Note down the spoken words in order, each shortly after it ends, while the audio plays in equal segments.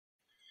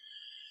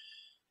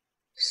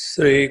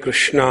Sri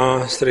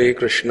Krishna, Sri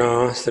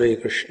Krishna, Sri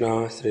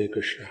Krishna, Sri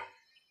Krishna.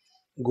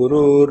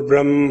 Gurur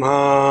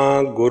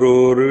Brahma,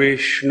 Gurur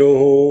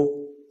Vishnu,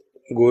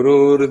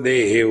 Gurur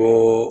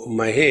Devo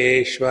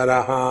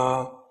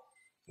Maheshwaraha,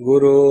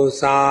 Guru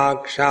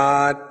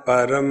Sakshat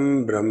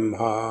Param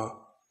Brahma,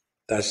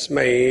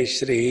 Tasmai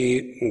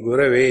Shri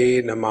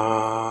Gurave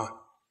Namah,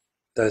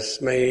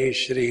 Tasmai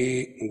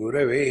Shri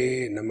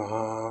Gurave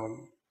Namah.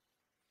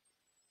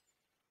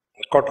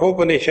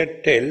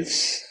 Kathopanishad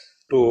tells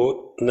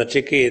to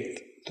Nachiket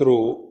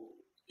through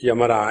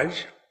Yamaraj,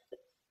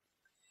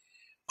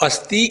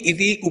 Asti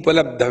iti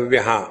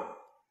upalabdhavyaha,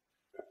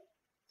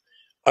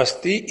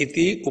 Asti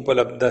iti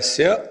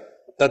upalabdhasya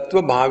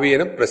tattva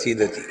bhavena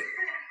prasidati.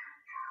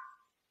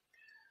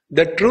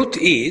 The truth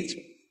is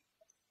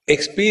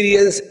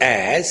experienced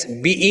as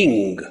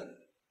being.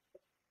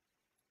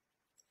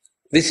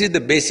 This is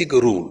the basic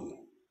rule.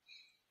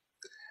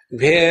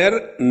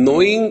 Where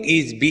knowing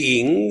is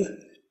being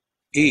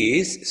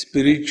is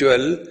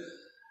spiritual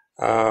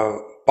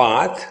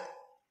path,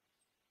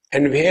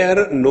 and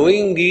where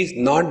knowing is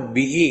not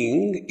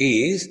being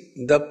is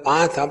the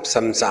path of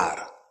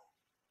samsara.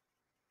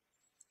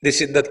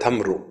 This is the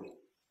thumb rule.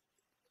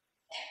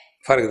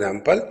 For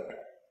example,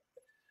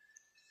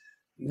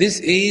 this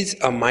is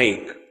a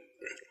mic.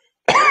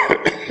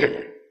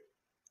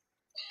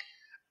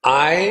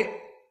 I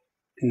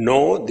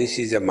know this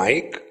is a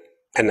mic,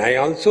 and I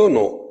also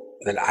know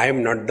that I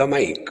am not the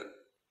mic.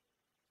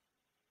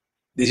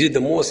 This is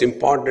the most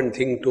important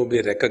thing to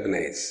be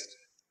recognized.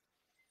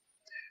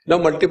 Now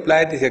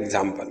multiply this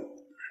example.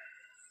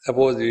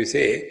 Suppose you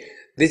say,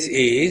 this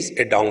is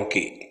a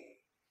donkey.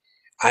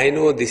 I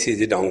know this is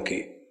a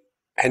donkey.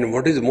 And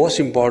what is most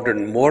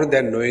important, more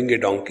than knowing a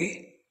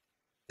donkey?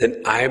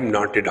 Then I am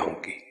not a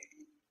donkey.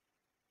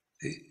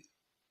 See?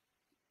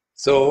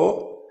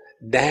 So,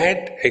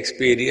 that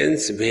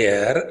experience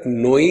where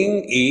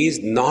knowing is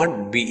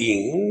not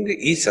being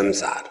is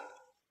samsara.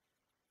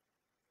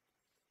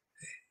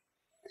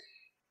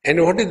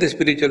 And what is the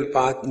spiritual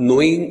path?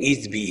 Knowing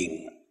is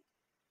being.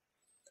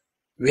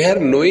 Where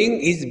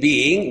knowing is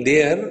being,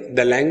 there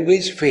the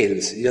language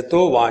fails.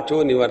 Yato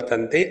vacho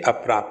nivartante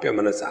aprapya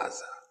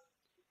manasasa.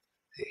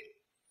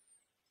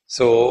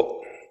 So,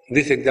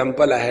 this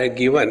example I have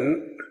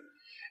given,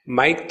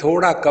 mic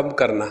thoda kam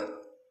karna.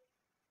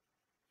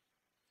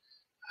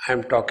 I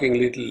am talking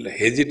little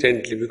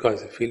hesitantly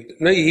because I feel,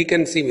 no, he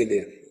can see me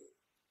there.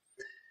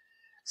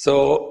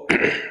 So,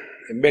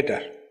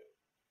 better.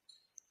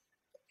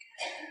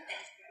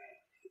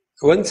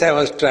 Once I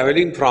was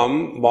traveling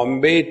from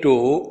London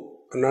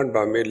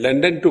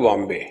to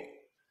Bombay.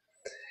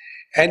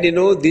 And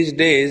these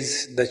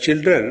days the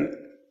children,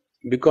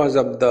 because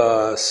of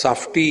the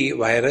softy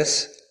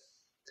virus,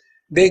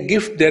 they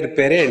gift their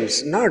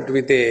parents not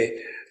with a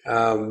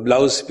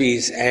blouse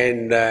piece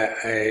and a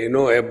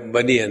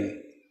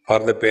banian for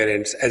the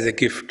parents as a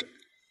gift.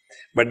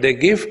 But they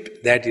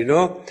gift that,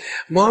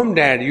 Mom,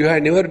 Dad, you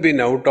have never been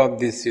out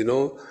of this,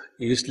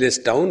 useless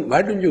town.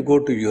 Why don't you go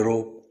to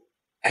Europe?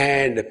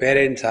 And the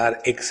parents are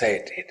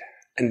excited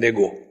and they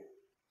go.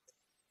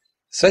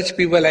 Such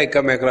people I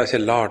come across a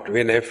lot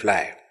when I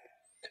fly.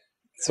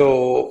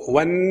 So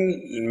one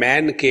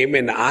man came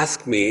and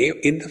asked me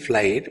in the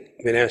flight,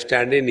 when I was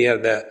standing near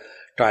the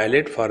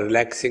toilet for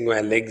relaxing my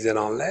legs and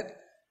all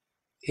that,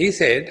 he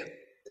said,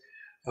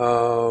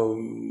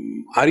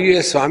 are you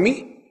a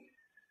Swami?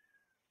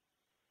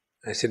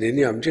 I said,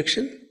 any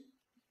objection?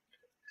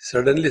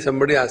 Suddenly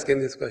somebody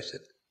asking this question.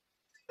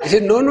 He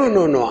said, no,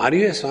 are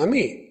you a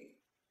Swami?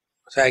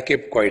 So I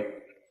kept quiet.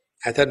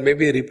 I thought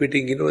maybe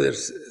repeating,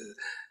 there's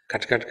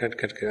cut.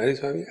 Are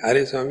Swami?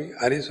 Are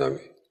Swami?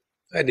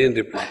 I didn't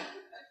reply.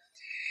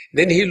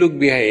 Then he looked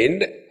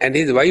behind and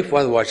his wife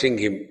was watching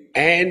him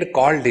and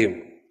called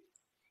him.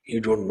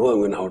 You don't know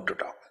even how to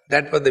talk.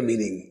 That was the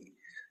meaning.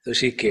 So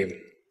she came.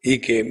 He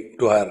came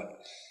to her.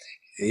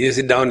 You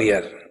sit down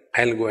here.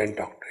 I'll go and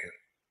talk to him.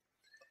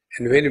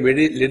 And when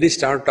ladies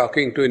start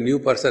talking to a new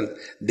person,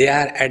 they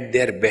are at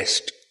their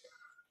best.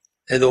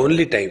 That's the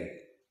only time.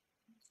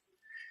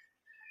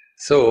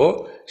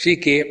 So, she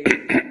came,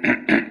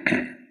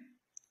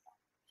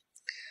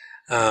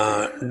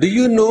 do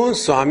you know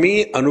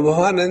Swami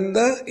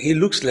Anubhavananda? He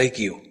looks like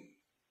you.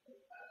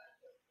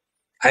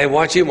 I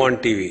watch him on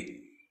TV.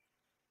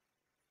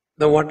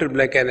 Now what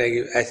reply can I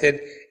give? I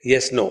said,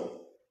 yes,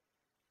 no.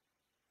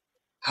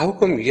 How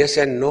come yes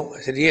and no?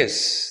 I said,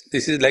 yes,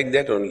 this is like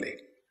that only.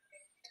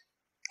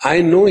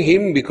 I know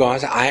him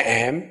because I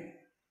am.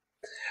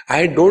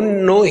 I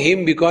don't know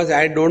him because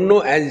I don't know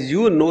as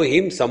you know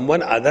him,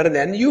 someone other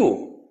than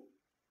you.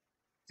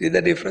 See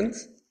the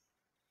difference?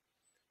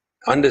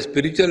 On the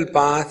spiritual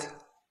path,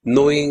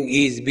 knowing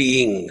is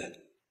being.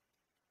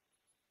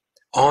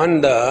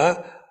 On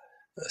the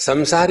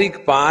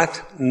samsaric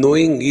path,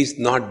 knowing is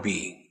not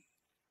being.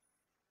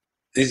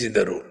 This is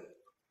the rule.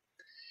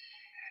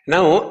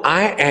 Now,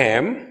 I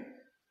am.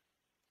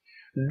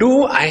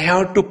 Do I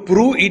have to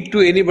prove it to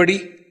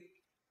anybody?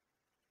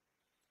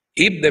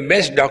 If the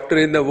best doctor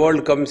in the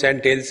world comes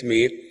and tells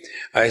me,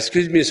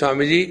 excuse me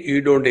Swamiji, you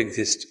don't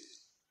exist.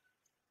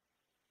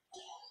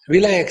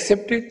 Will I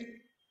accept it?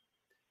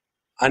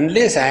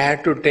 Unless I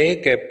have to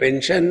take a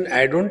pension,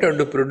 I don't have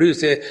to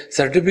produce a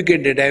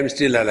certificate that I am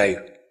still alive.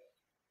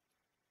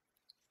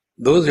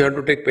 Those who have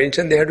to take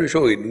pension, they have to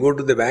show it. Go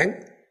to the bank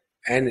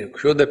and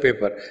show the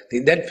paper.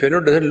 That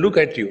fellow doesn't look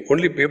at you,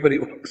 only paper he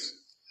wants.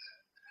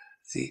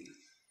 See?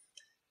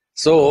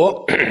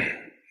 So,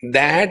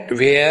 that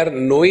where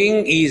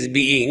knowing is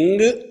being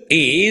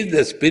is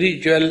the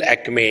spiritual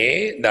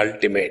acme, the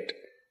ultimate.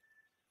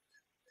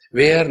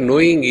 Where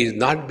knowing is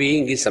not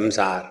being is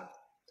samsara.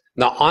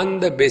 Now, on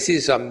the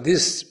basis of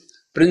this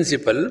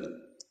principle,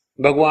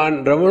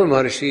 Bhagavan Ramana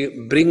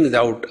Maharshi brings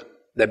out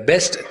the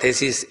best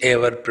thesis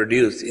ever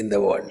produced in the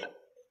world.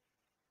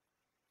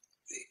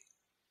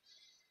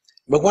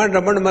 Bhagavan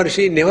Ramana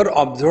Maharshi never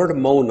observed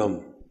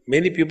Maunam.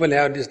 Many people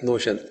have this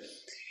notion.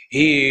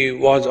 He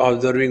was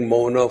observing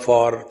Mauna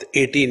for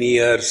 18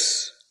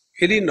 years.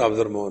 He didn't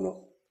observe Mauna.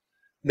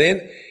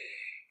 Then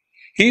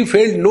he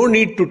felt no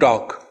need to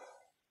talk.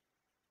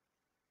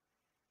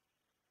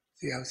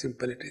 See how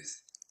simple it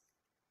is.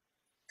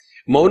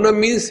 Mauna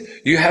means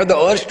you have the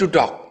urge to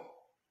talk.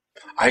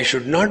 I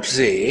should not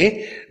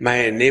say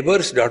my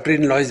neighbor's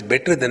daughter-in-law is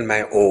better than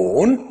my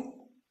own.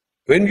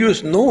 When you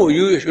know,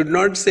 you should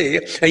not say,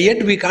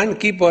 yet we can't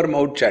keep our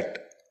mouth shut.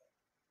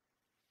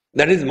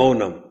 That is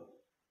Maunam.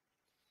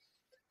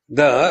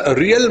 The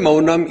real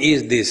Maunam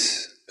is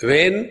this,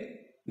 when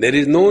there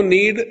is no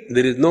need,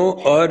 there is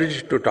no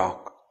urge to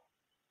talk.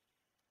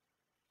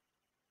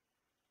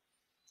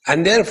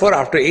 And therefore,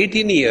 after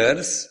 18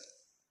 years,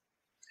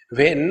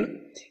 when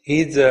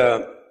his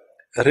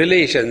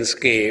relations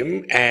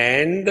came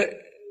and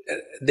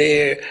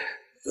they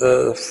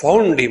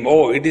found him,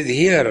 oh, it is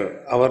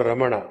here, our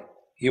Ramana.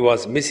 He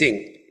was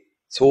missing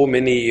so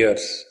many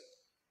years.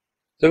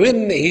 So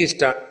when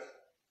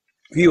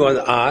he was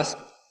asked,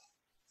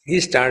 he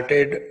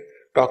started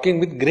talking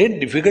with great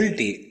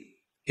difficulty.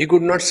 He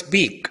could not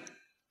speak.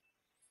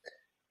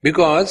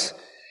 Because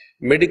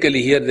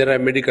medically, here there are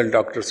medical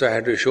doctors, so I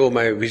had to show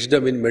my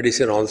wisdom in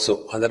medicine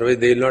also. Otherwise,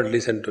 they will not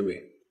listen to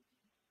me.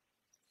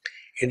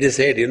 It is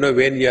said,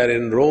 when you are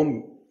in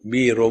Rome,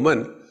 be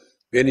Roman.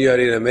 When you are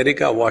in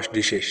America, wash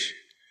dishes.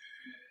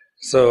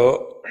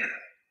 So,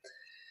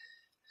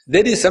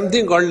 there is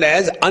something called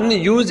as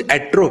unused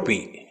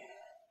atrophy.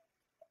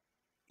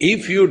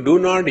 If you do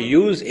not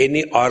use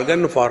any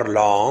organ for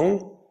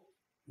long,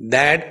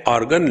 that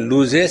organ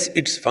loses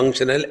its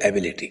functional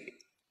ability.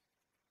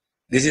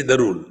 This is the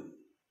rule.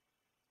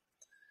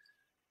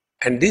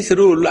 And this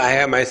rule I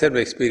have myself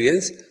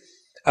experienced.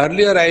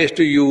 Earlier I used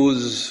to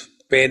use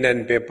pen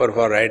and paper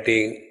for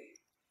writing.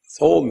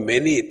 So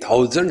many,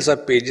 thousands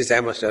of pages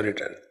I must have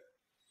written.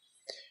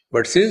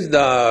 But since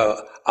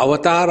the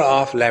avatar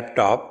of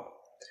laptop,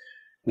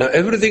 now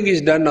everything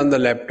is done on the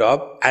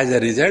laptop. As a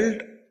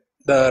result,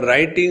 the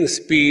writing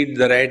speed,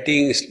 the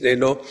writing,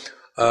 the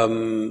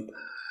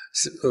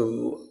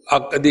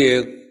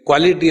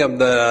quality of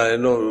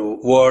the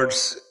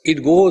words,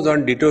 it goes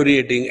on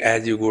deteriorating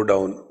as you go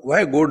down.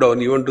 Why go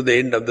down even to the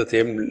end of the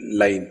same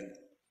line?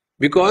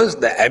 Because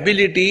the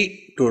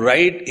ability to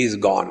write is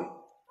gone.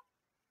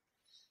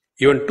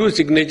 Even 2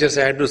 signatures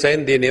I had to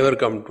sign, they never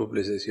come to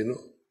places,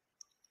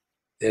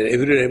 They're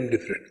every time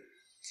different.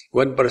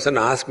 One person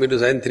asked me to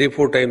sign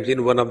 3-4 times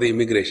in one of the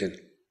immigration.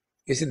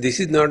 He said, this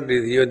is not,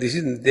 they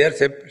are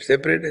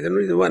separate. I said, no,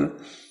 it's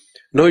one.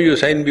 No, you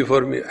sign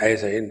before me. I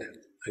signed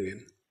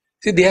again.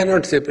 See, they are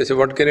not separate. So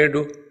what can I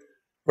do?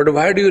 But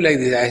why do you like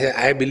this? I said,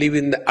 I believe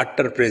in the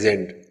utter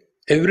present.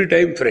 Every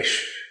time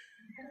fresh.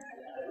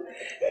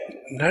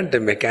 Not the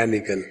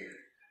mechanical.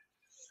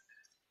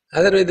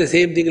 Otherwise, the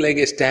same thing like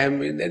a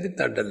stamp, that is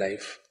not the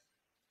life.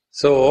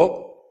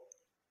 So,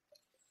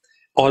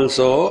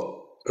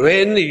 also,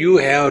 when you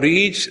have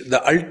reached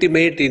the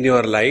ultimate in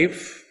your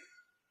life,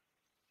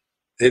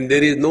 then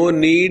there is no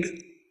need,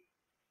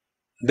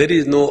 there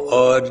is no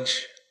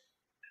urge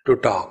to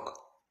talk.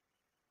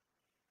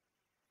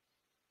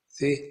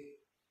 See?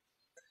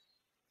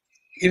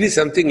 It is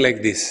something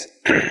like this.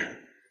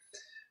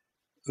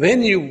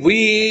 When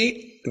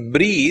we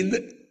breathe,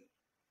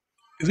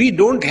 we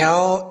don't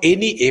have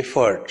any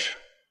effort.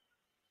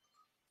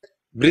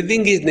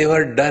 Breathing is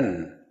never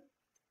done.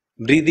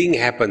 Breathing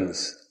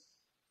happens.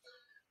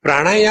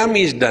 Pranayam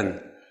is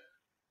done.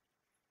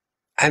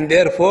 And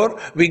therefore,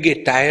 we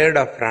get tired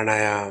of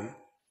pranayam.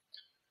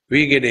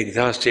 We get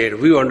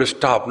exhausted. We want to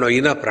stop. No,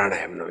 enough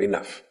pranayam. No,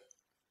 enough.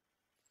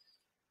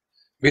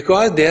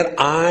 Because their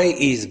I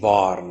is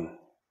born.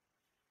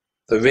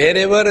 So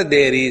wherever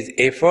there is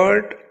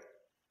effort,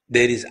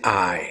 there is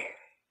I.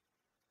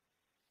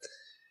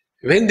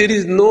 When there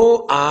is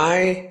no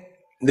I,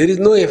 there is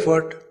no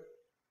effort.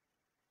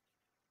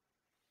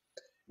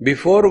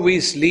 Before we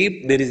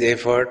sleep, there is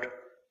effort.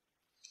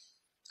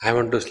 I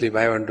want to sleep,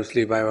 I want to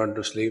sleep, I want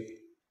to sleep.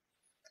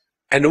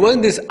 And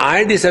when this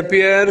I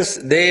disappears,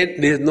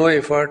 then there is no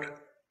effort.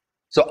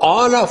 So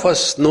all of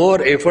us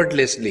snore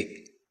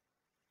effortlessly.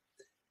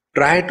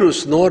 Try to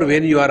snore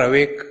when you are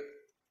awake.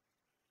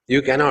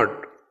 You cannot.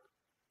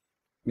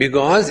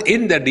 Because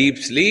in the deep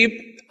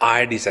sleep,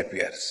 I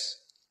disappears.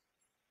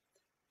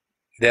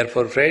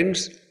 Therefore,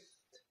 friends,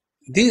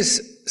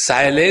 this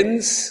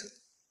silence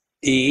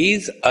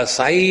is a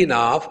sign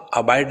of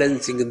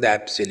abidance in the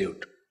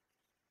Absolute.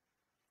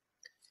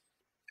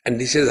 And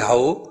this is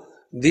how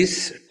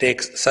this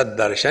text,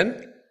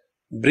 Sad-darshan,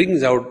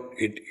 brings out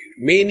it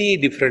many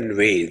different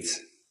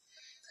ways.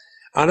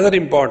 Another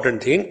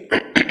important thing,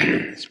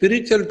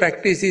 spiritual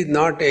practice is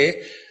not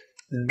a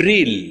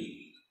drill,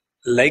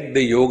 like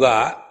the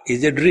yoga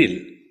is a drill.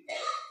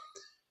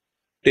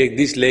 Take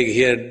this leg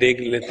here, take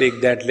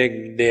that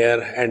leg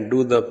there, and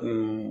do the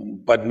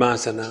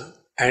Padmasana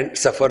and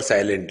suffer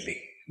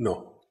silently.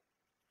 No.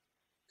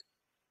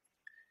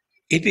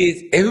 It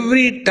is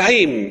every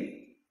time,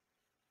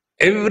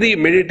 every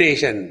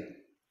meditation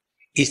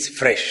is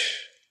fresh.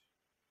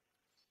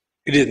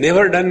 It is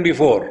never done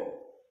before.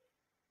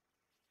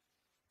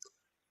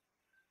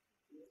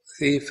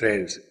 See,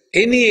 friends,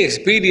 any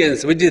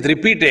experience which is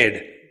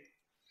repeated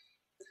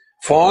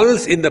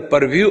falls in the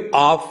purview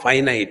of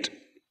finite.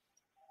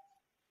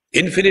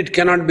 Infinite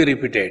cannot be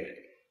repeated.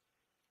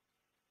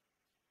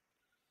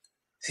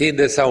 See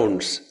the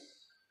sounds.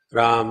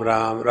 Ram,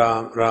 Ram,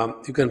 Ram,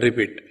 Ram. You can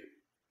repeat.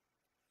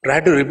 Try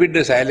to repeat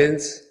the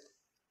silence.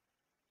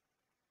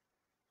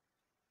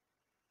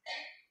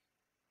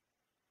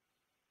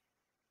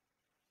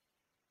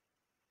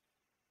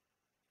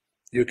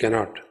 You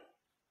cannot.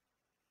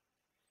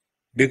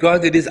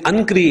 Because it is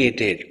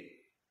uncreated.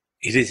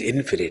 It is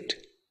infinite.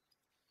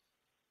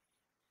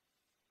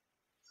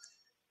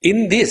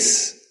 In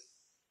this,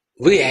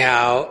 we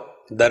have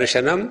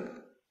Darshanam,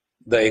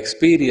 the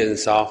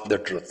experience of the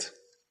truth.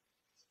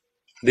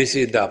 This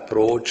is the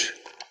approach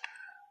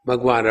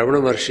Bhagavan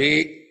Ramana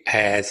Maharshi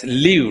has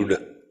lived.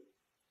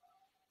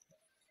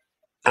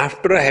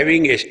 After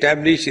having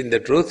established in the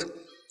truth,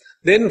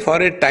 then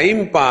for a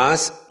time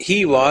pass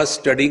he was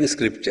studying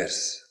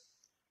scriptures.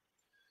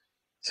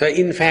 So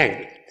in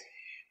fact,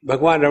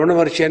 Bhagavan Ramana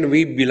Maharshi and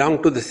we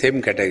belong to the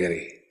same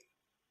category.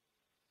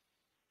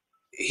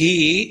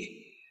 He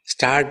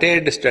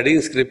started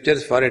studying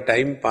scriptures for a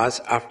time pass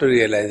after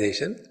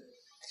realization,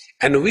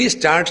 and we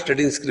start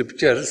studying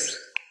scriptures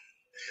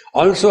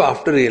also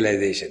after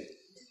realization.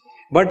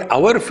 But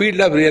our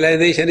field of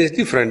realization is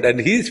different and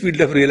his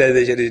field of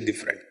realization is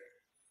different.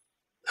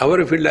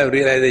 Our field of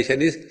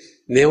realization is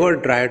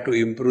never try to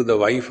improve the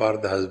wife or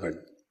the husband.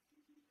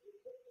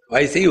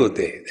 Vaise hi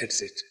hote,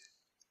 that's it.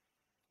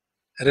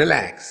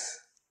 Relax.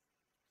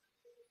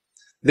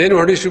 Then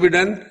what is to be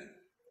done?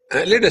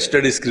 Let us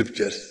study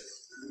scriptures.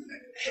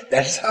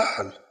 That's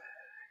all.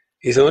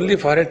 It's only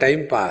for a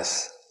time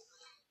pass.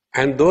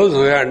 And those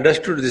who have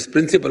understood this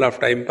principle of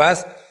time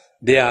pass,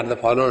 they are the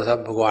followers of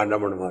Bhagavan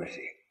Ramana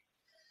Maharshi.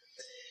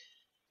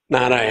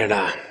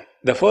 Narayana.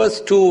 The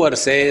first two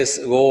verses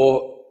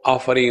go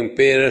offering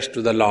prayers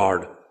to the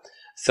Lord.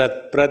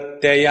 Sat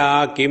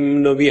pratyaya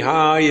kim nu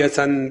vihaya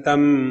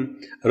santam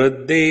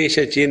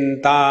ruddesha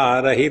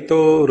chinta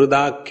rahito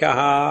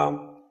rudakyaha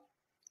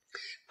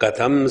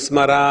katham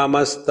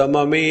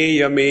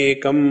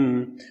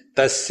smaramastamameyamekam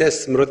tasya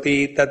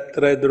smriti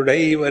tatra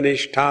drudaiva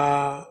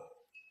nishtha.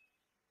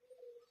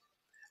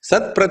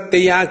 Sat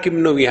pratyaya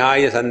kim nu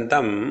vihaya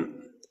santam.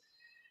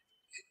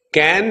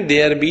 Can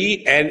there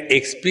be an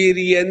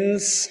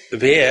experience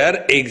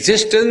where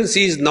existence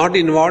is not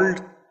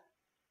involved?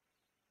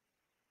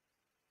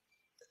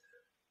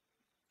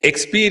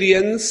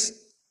 Experience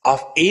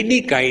of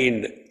any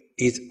kind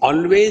is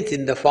always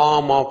in the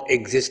form of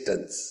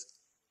existence.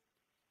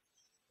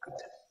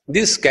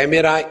 This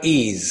camera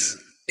is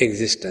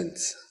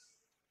existence.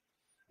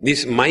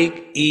 This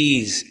mic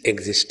is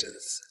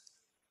existence.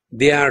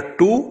 They are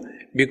two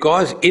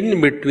because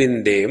in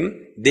between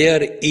them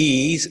there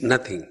is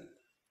nothing.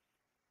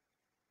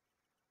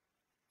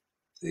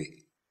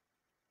 See?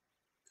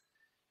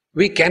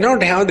 We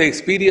cannot have the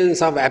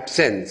experience of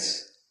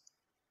absence.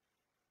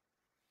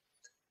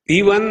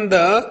 Even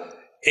the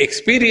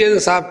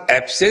experience of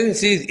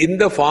absence is in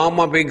the form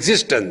of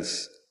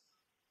existence.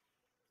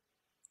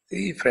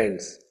 See,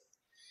 friends.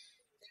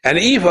 And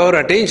if our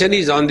attention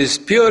is on this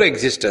pure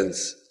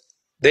existence,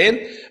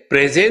 then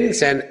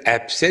presence and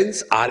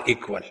absence are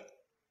equal.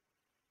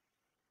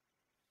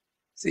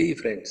 See,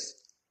 friends.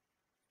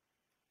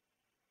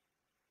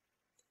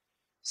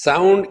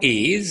 Sound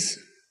is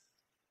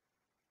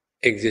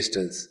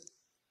existence.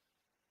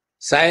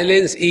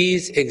 Silence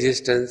is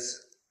existence.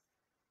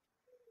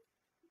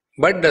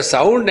 But the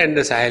sound and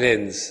the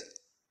silence,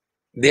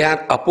 they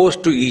are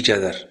opposed to each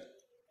other.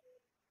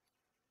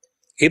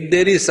 If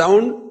there is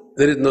sound,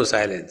 there is no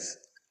silence.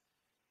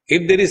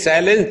 If there is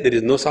silence, there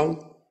is no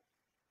sound.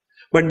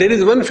 But there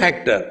is one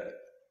factor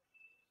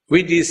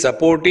which is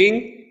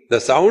supporting the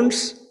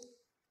sounds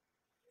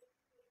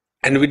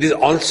and which is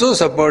also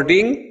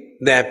supporting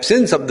the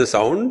absence of the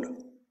sound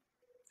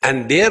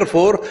and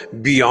therefore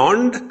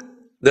beyond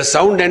the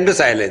sound and the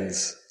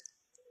silence.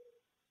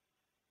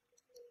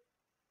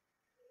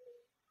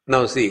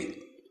 Now see,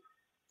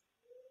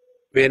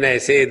 when I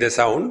say the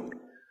sound,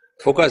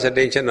 focus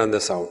attention on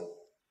the sound.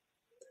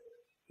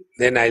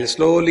 Then I'll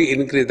slowly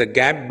increase the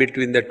gap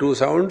between the two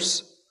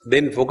sounds,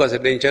 then focus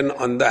attention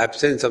on the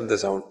absence of the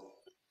sound.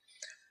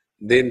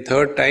 Then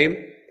third time,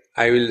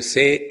 I will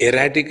say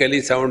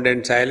erratically sound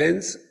and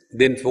silence,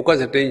 then focus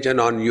attention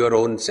on your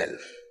own self.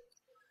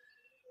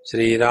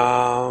 Shri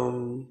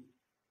Ram,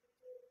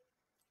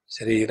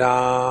 Shri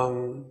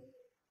Ram.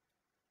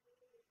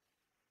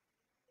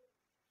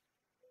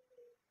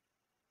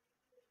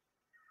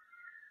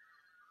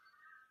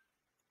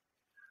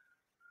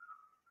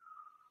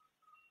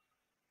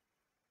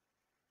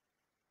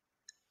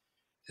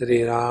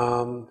 Shri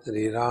Ram,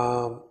 Shri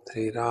Ram,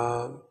 Shri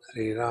Ram,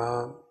 Shri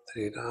Ram,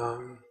 Shri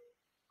Ram.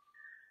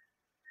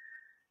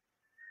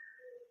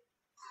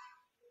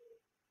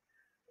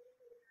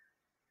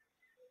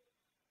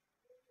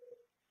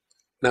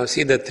 Now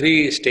see the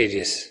three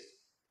stages.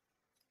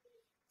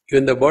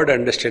 Even the bird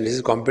understands, he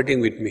is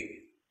competing with me.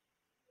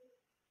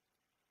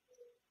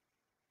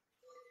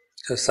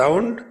 So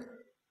sound,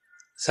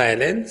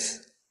 silence,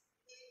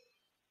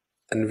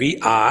 and we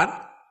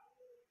are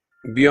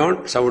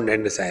beyond sound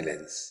and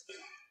silence.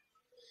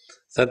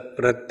 Sat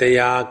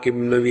pratyaya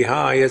kimna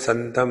vihaya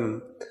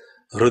santam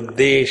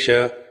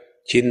hruddesha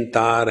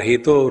chinta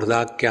rahito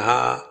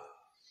hridakyaha.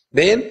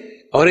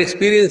 Then our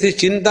experience is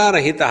chinta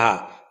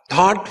rahitaha,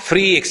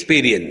 thought-free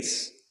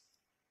experience.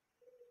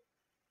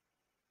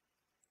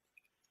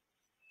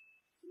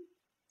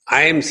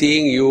 I am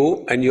seeing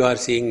you and you are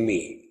seeing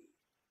me.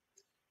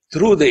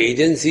 Through the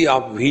agency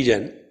of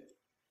vision,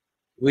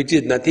 which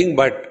is nothing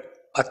but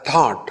a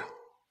thought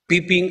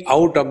peeping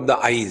out of the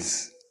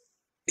eyes,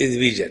 is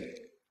vision.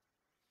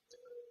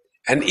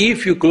 And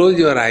if you close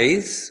your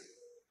eyes,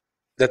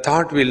 the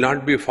thought will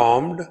not be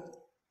formed,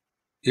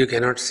 you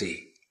cannot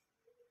see.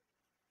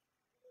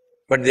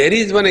 But there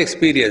is one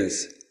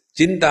experience,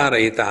 chinta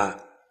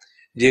rahita.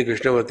 J.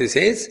 Krishnamurti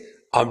says,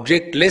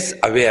 objectless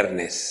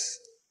awareness.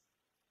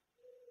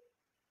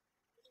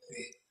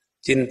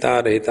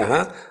 Chinta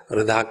rahita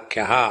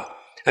hridakyaha.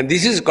 And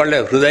this is called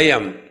a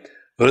hrudayam.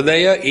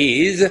 Hrudaya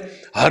is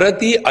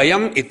harati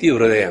ayam iti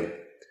hrudayam.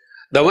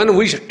 The one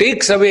which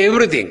takes away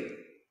everything.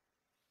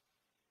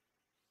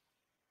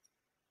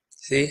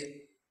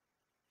 See?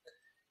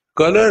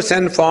 Colors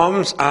and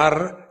forms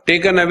are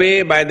taken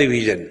away by the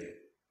vision.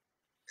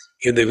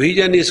 If the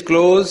vision is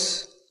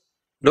closed,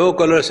 no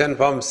colors and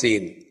forms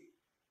seen.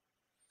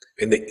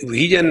 When the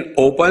vision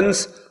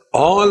opens,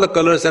 all the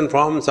colors and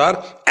forms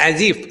are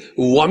as if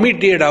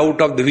vomited out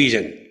of the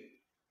vision.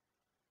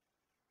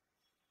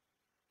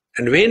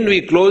 And when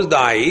we close the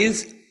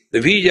eyes, the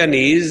vision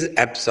is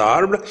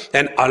absorbed,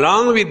 and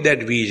along with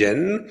that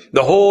vision,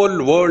 the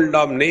whole world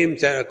of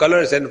names and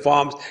colors and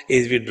forms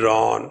is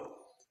withdrawn.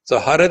 So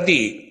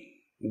harati,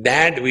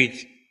 that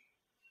which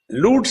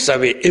loots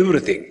away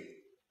everything,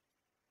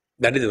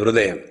 that is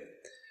Hrudayam.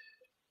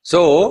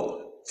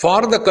 So,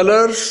 for the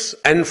colors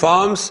and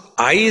forms,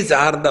 eyes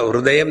are the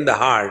Hrudayam, the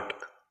heart.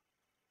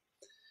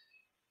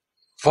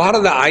 For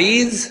the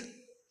eyes,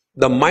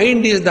 the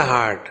mind is the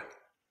heart.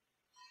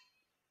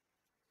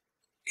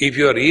 If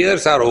your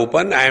ears are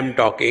open, I am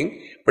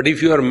talking, but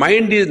if your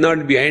mind is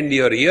not behind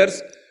your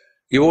ears,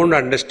 you won't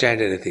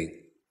understand anything.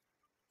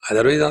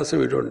 Otherwise also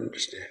we don't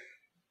understand.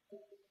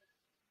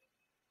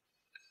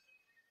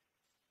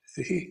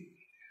 See?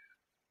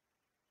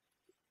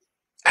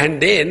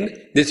 And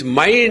then this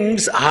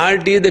mind's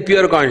heart is the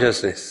pure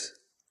consciousness.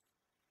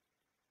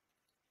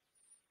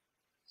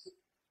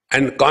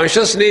 And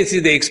consciousness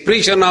is the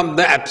expression of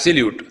the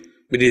absolute.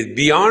 It is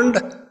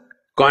beyond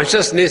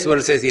consciousness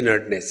versus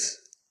inertness.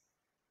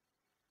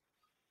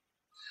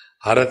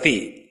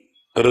 Harati,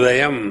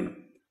 Hrudayam,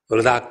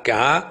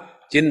 Hridakya,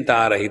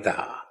 Chinta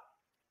Rahitaha.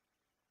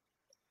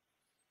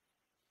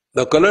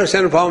 The colors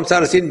and forms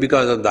are seen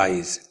because of the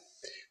eyes.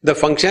 The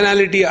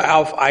functionality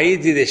of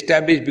eyes is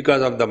established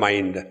because of the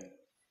mind.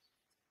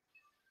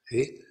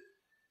 See?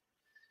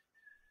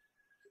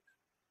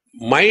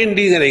 Mind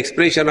is an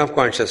expression of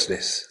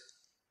consciousness.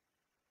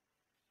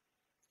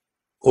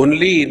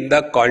 Only in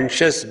the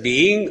conscious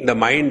being the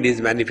mind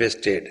is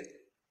manifested.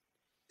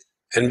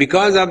 And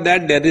because of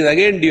that there is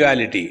again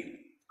duality.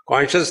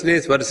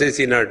 Consciousness versus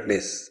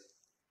inertness.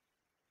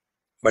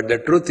 But the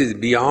truth is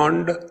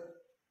beyond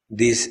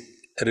these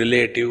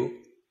relative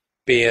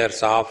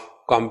pairs of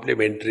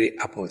complementary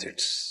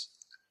opposites.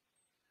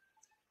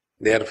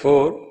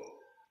 Therefore,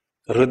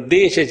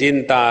 Hruddesha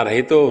Chinta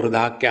Rahito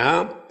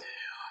Hridakyaha.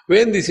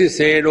 When this is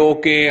said,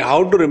 okay,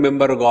 how to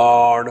remember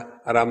God?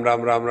 Ram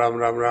Ram Ram Ram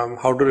Ram Ram.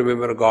 How to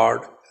remember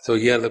God? So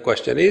here the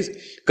question is,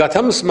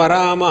 Katham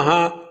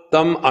Smaramaha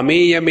Tam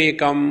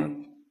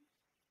Ameyamekam.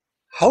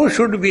 How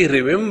should we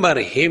remember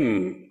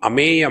Him,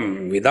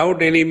 Ameyam,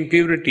 without any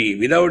impurity,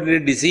 without any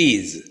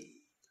disease?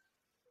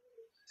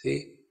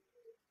 See?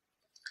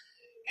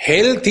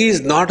 Health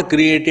is not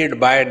created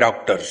by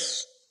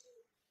doctors.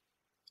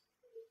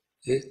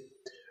 See?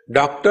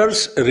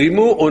 Doctors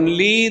remove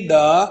only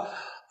the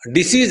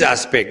disease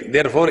aspect,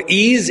 therefore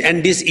ease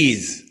and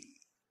dis-ease.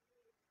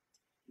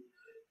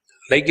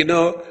 Like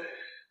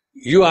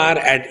you are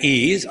at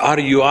ease or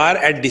you are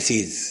at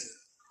disease.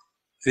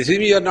 This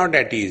means you are not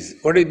at ease.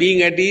 What is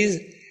being at ease?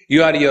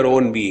 You are your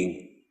own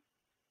being.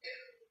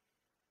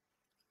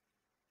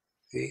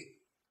 See?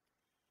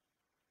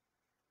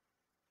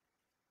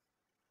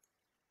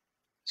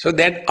 So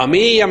that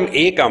ameyam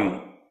ekam,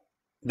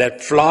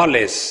 that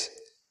flawless,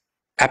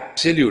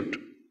 absolute,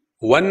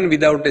 one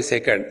without a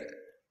second,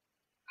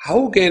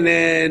 how can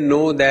I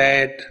know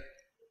that?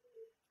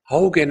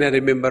 How can I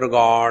remember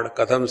God?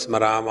 Katham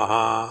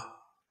smaramaha?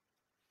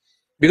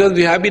 Because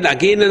we have been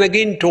again and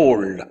again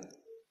told,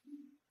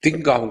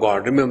 think of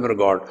God, remember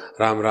God,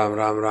 Ram, Ram,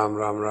 Ram, Ram,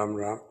 Ram, Ram,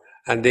 Ram.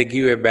 And they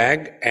give a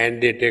bag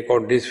and they take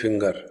out this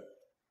finger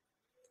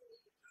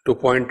to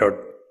point out,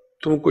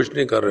 तुम कुछ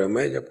नहीं कर रहे हो,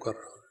 मैं जब कर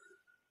रहा हूँ.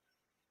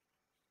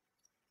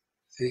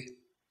 See?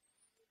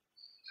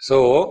 So,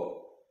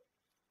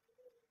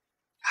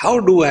 how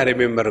do I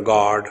remember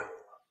God?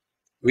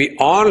 We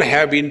all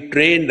have been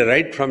trained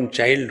right from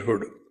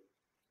childhood.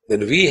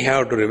 Then we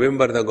have to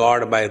remember the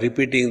God by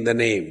repeating the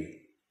name.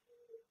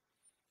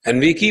 And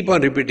we keep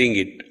on repeating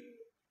it.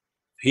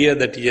 Here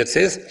the teacher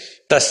says,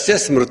 Tasya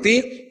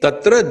smriti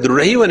tatra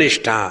drudhaiva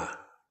nishtha.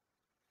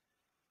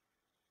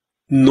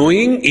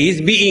 Knowing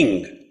is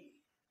being.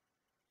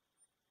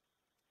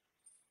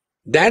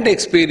 That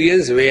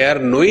experience where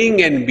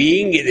knowing and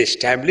being is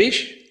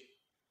established,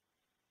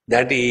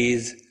 that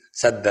is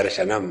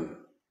Darshanam.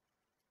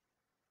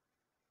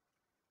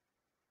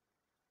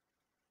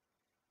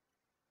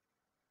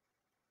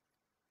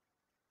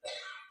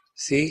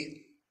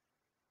 See?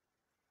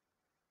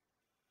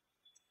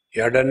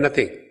 You have done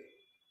nothing.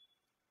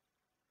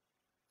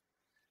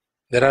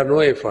 There are no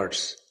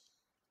efforts.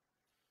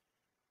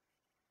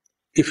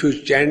 If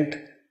you chant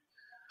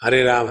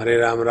Hare Ram,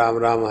 Ram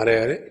Ram, Hare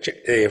Hare,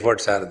 the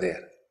efforts are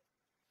there.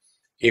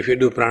 If you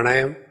do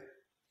pranayam,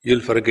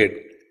 you'll forget.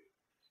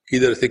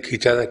 किधर से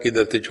खींचा था,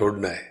 किधर से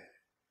छोड़ना है.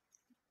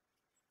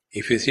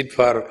 If you sit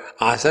for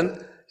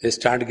asana, you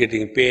start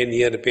getting pain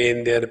here,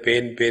 pain there,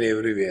 pain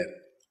everywhere.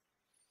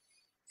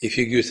 If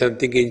you give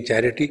something in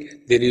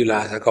charity, then you'll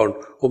ask account.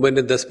 वो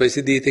मैंने 10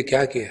 पैसे दिए थे,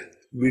 क्या किया?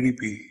 बीड़ी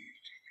P.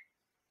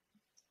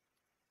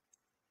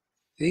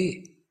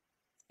 See?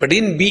 But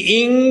in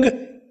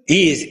being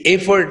is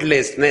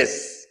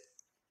effortlessness.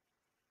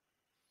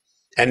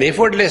 And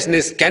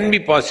effortlessness can be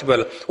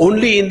possible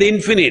only in the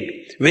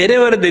infinite.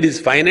 Wherever there is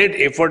finite,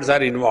 efforts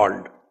are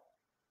involved.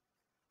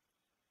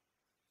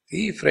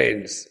 See,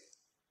 friends,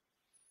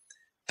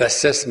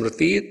 tasya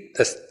smriti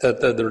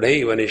tata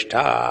drudhaiva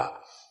nishtha,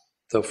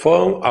 the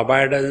firm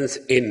abidance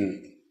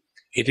in.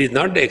 It is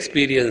not the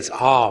experience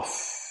of.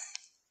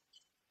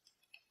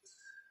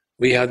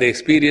 We have the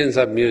experience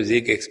of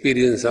music,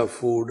 experience of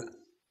food,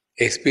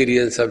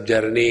 experience of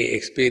journey,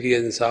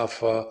 experience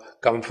of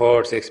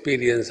comforts,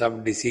 experience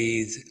of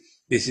disease.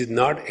 This is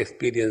not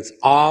experience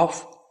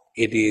of,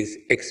 it is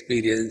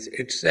experience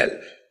itself.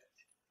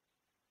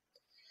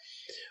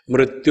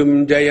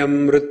 Mrityum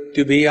jayam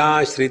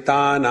mrityubhiya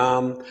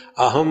shritanam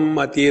aham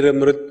atir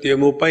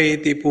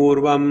mrityumupaiti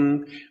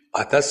purvam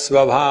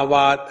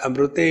atasvabhavat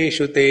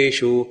amruteshu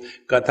teshu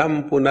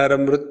katham punar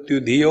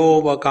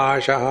mrityudhiyo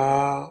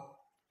vakashaha.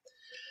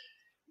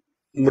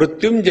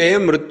 Mrityum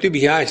jayam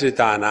mrityubhiya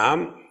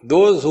shritanam,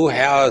 those who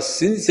have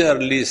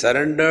sincerely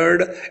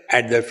surrendered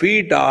at the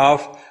feet of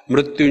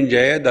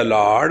Mrityunjaya, the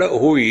Lord,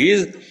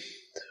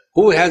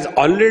 who has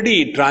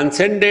already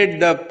transcended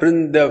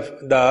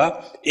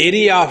the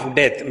area of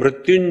death,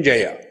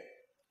 Mrityunjaya,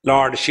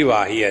 Lord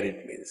Shiva here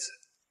it means.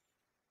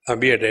 Now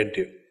be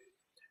attentive.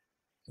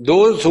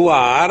 Those who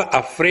are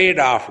afraid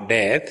of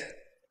death,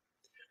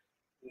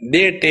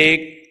 they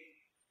take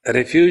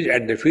refuge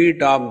at the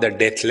feet of the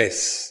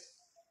deathless.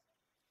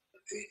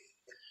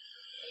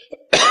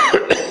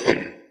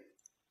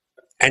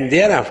 And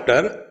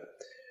thereafter,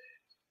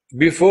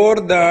 before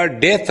the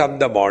death of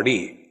the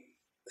body,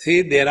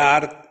 see, there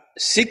are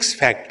 6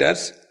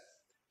 factors,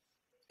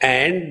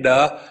 and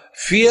the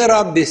fear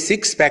of the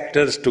 6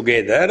 factors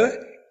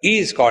together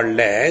is called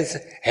as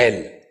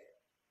hell.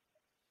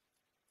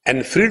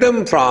 And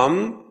freedom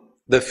from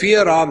the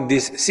fear of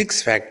these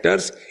 6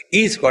 factors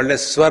is called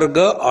as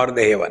Swarga or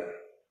the heaven.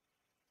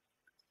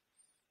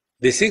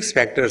 The 6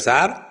 factors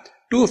are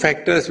 2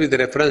 factors with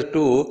reference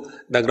to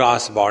the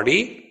gross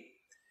body,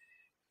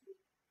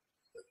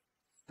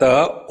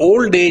 the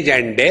old age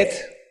and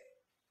death.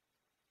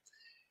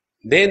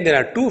 Then there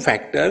are 2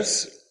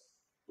 factors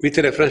with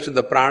reference to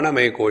the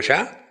pranamaya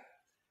kosha.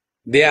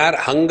 They are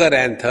hunger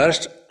and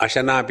thirst,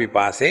 ashana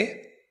pipase,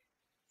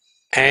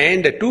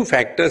 and 2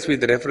 factors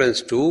with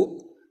reference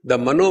to the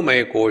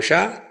manomaya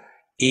kosha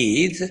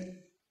is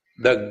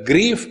the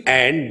grief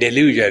and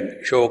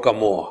delusion, shoka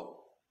moha.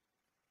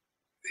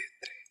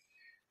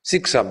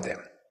 6 of them.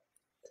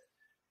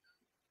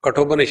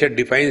 Kathopanishad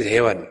defines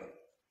heaven.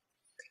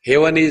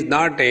 Heaven is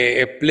not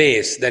a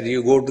place that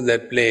you go to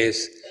that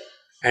place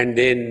and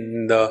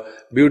then the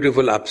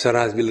beautiful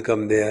apsaras will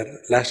come there.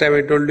 Last time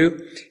I told you,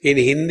 in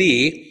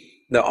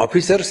Hindi, the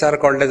officers are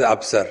called as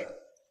apsar.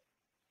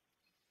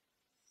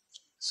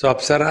 So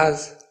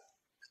apsaras,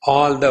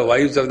 all the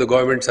wives of the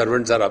government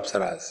servants are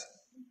apsaras.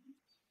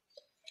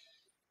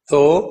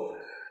 So,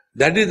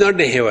 that is not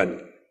a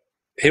heaven.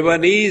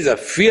 Heaven is a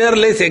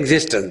fearless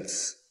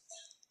existence.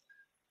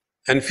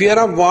 And fear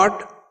of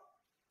what?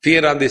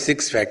 Fear of the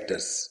 6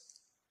 factors.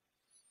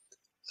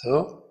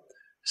 So,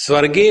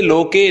 Swarge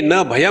loke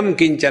na bhayam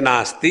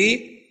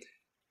kinchanaasti,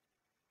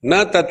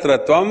 na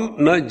tatra tvam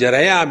na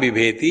jaraya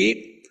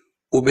bibheti,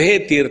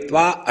 ubhe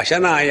tirtva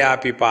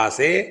ashanaya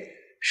pipase,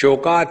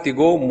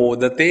 shokatigo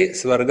modate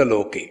swarga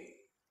loke.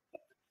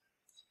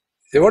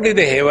 So what is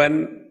the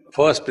heaven?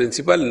 First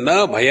principle,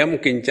 na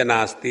bhayam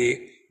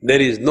kinchanasti.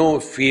 There is no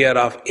fear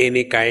of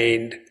any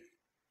kind.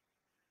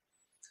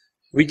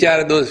 Which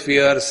are those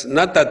fears?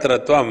 Na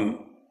tatra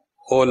tvam,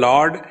 O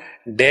Lord,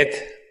 death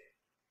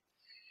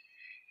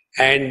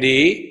and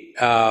the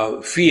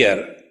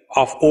fear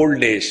of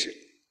old age.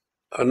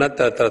 Na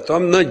tatra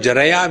tvam, na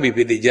jaraya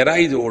vipiti. Jara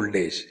is old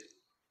age.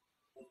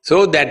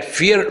 So that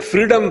fear,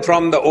 freedom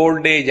from the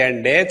old age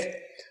and death,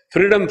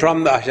 freedom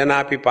from the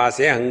ashanapi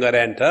pase, hunger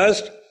and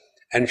thirst,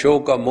 and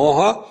shoka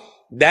moha,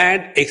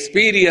 that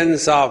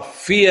experience of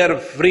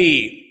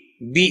fear-free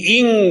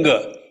being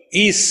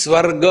is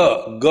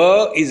swarga.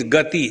 Ga is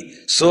gati.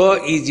 Swa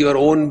is your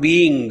own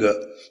being.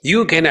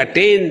 You can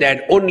attain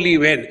that only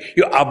when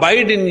you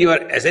abide in your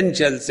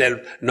essential self,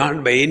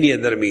 not by any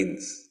other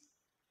means.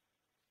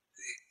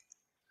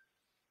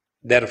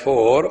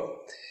 Therefore,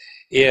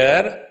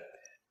 here,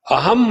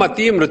 aham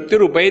mati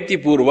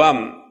mrityurupayati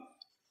purvam.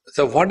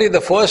 So what is the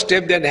first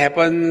step that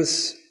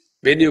happens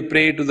when you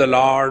pray to the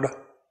Lord?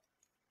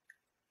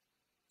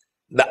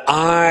 The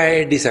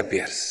I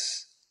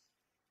disappears.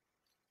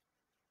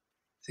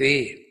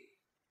 See,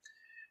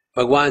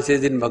 Bhagavan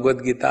says in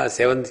Bhagavad Gita,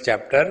 7th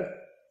chapter,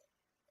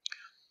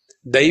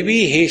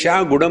 Daivi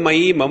hesha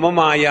gudamayi mama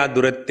maya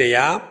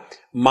duratteya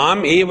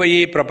mam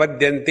evaye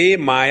prapadyante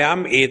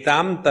mayam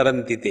etam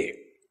tarantite.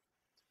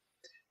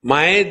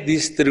 Maya,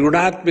 this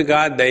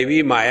Trigunatmika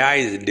Daivi Maya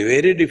is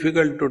very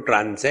difficult to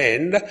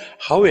transcend.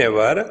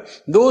 However,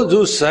 those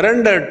who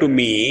surrender to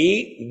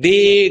me,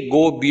 they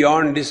go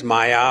beyond this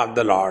Maya of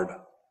the Lord.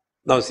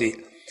 Now see,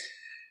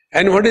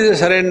 and what is the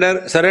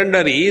surrender?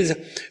 Surrender is,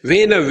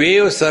 when a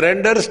wave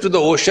surrenders to the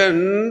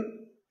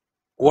ocean,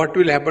 what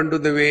will happen to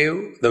the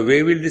wave? The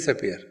wave will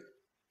disappear.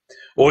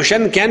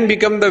 Ocean can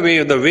become the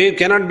wave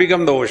cannot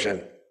become the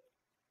ocean.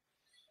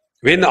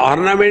 When the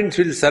ornaments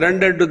will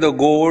surrender to the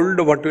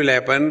gold, what will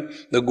happen?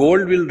 The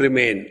gold will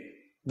remain.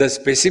 The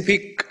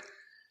specific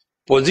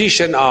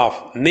position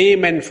of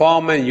name and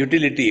form and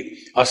utility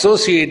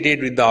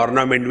associated with the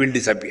ornament will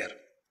disappear.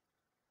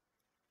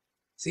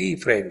 See,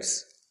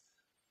 friends.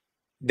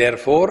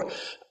 Therefore,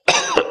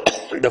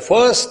 the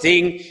first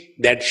thing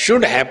that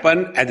should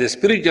happen as a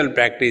spiritual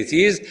practice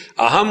is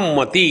aham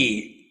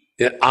mati.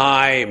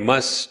 I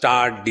must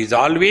start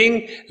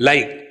dissolving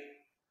like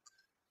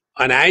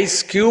an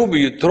ice cube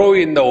you throw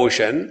in the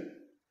ocean.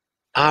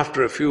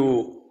 After a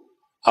few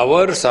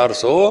hours or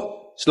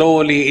so,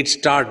 slowly it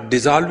starts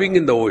dissolving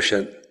in the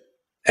ocean.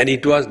 And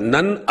it was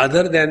none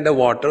other than the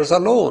waters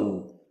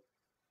alone.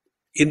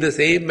 In the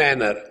same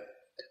manner,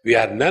 we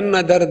are none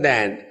other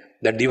than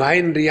the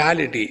divine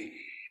reality.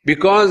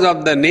 Because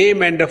of the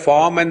name and the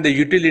form and the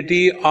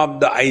utility of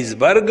the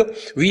iceberg,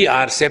 we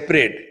are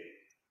separate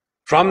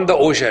from the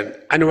ocean.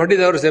 And what is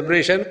our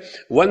separation?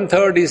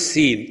 1/3 is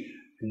seen,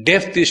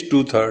 depth is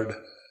 2/3.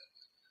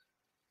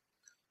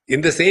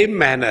 In the same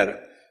manner,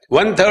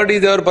 1/3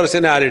 is our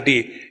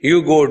personality.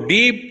 You go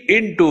deep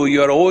into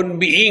your own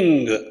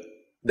being,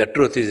 the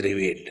truth is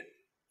revealed.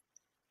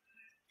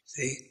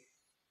 See?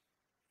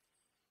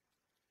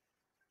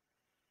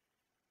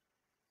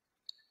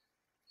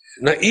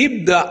 Now,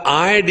 if the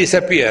I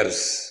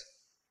disappears,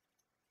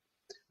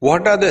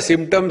 what are the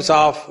symptoms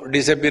of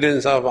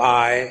disappearance of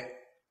I?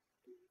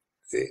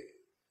 See?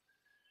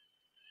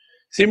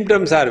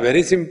 Symptoms are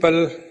very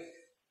simple.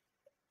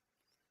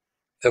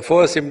 The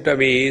first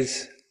symptom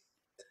is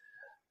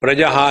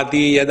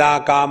Prajahati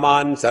yada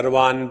kaman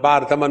sarvan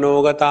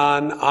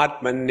parthamanogatan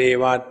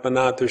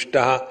atmannevatmana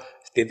tushtaha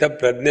stita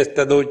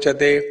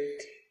prajnastadochate.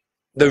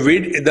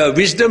 The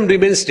wisdom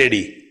remains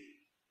steady.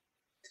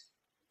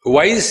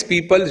 Wise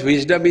people's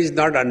wisdom is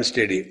not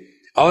unsteady.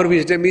 Our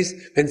wisdom is,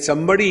 when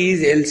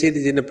somebody else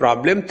is in a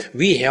problem,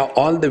 we have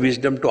all the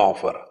wisdom to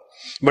offer.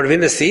 But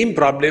when the same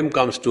problem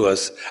comes to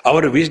us,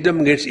 our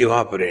wisdom gets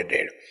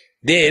evaporated.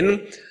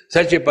 Then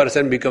such a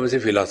person becomes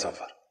a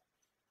philosopher.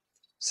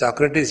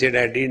 Socrates said,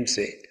 I didn't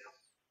say.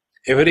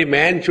 Every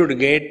man should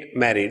get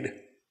married.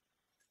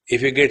 If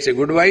he gets a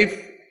good wife,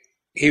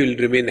 he will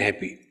remain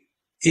happy.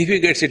 If he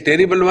gets a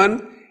terrible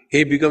one,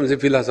 he becomes a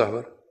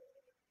philosopher.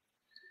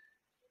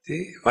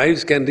 See,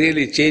 wives can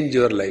really change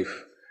your life.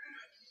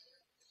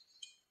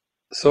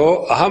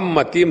 So, aham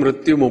mati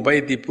mrityu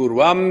mupaiti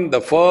purvam,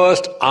 the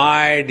first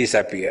I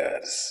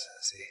disappears.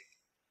 See.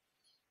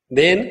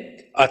 Then,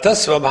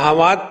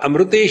 athasvabhavat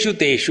amruteshu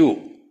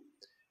teshu.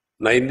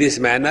 Now, in this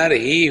manner,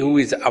 he who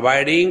is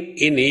abiding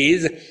in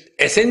his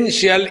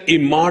essential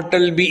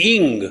immortal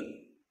being.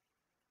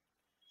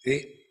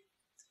 See?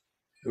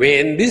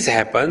 When this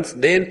happens,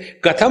 then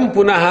katham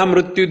punaha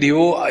mrityu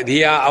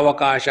dhiya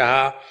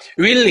avakashaha.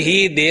 Will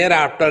he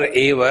thereafter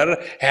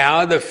ever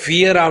have the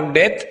fear of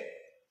death?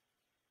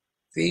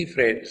 See,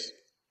 friends.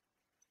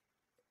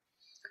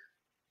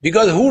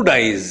 Because who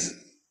dies?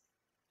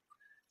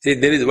 See,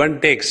 there is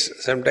one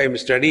text,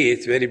 sometimes study,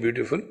 it's very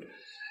beautiful.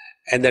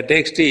 And the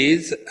text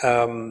is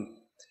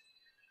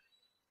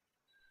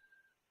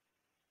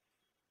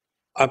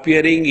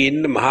appearing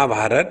in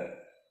Mahabharata,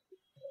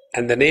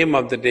 and the name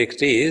of the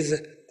text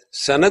is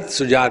Sanat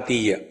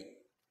Sujatiya.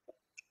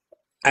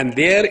 And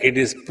there it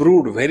is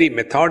proved very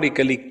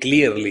methodically,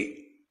 clearly,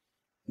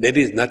 there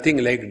is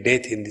nothing like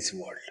death in this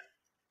world.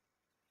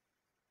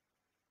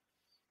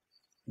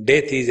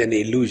 Death is an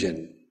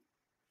illusion.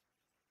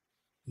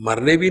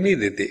 Marne bhi nahi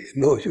dete.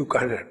 No, you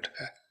cannot.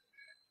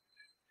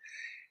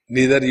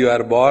 Neither you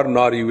are born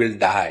nor you will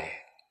die.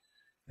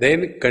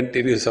 Then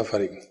continue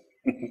suffering.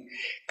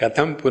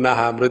 Katham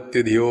punaha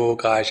mrityudhyo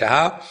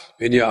kashaha.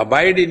 When you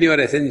abide in your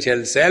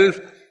essential self,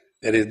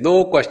 there is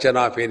no question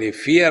of any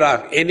fear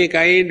of any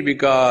kind,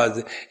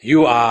 because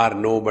you are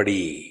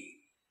nobody.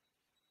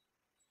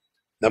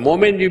 The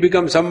moment you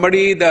become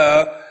somebody,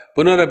 the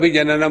punarapi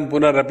jananam,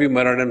 punarapi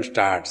maranam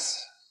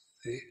starts.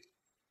 See?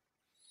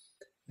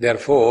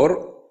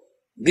 Therefore,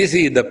 this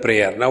is the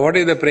prayer. Now what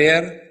is the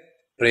prayer?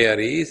 Prayer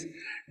is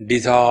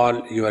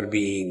dissolve your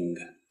being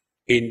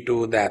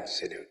into the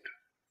Absolute.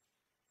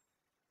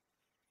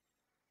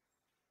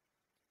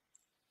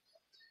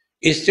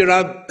 Instead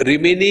of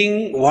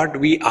remaining what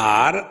we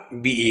are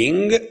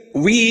being,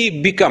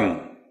 we become.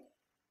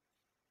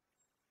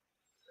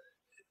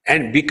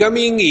 And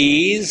becoming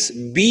is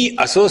be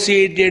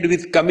associated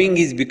with coming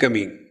is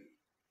becoming.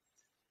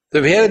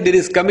 So where there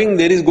is coming,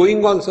 there is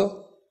going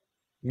also.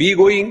 Be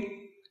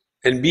going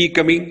and be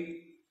coming.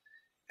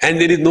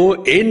 And there is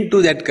no end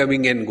to that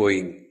coming and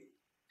going.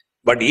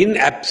 But in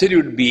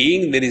absolute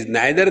being, there is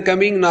neither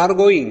coming nor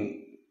going.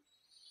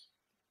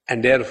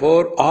 And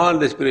therefore, all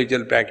the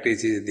spiritual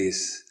practice is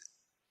this: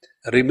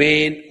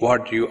 remain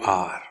what you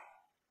are.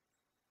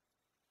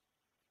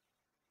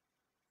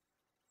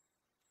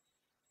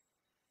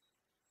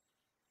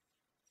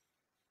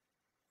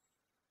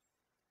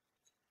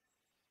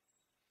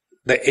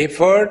 The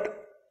effort,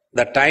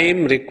 the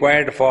time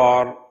required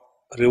for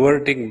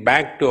reverting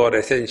back to our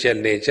essential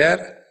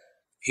nature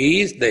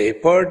is the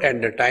effort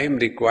and the time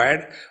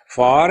required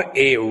for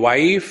a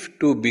wife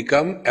to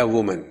become a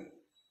woman.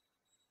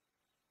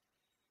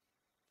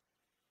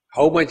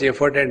 How much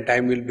effort and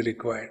time will be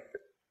required?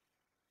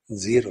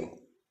 Zero.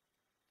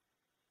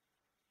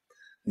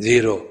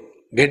 Zero.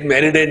 Get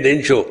married and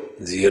then show.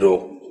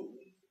 Zero.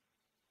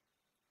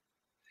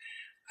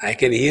 I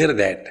can hear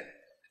that.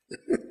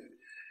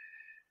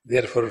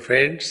 Therefore,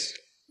 friends,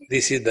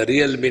 this is the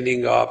real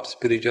meaning of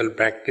spiritual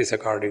practice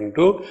according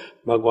to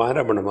Bhagavan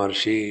Ramana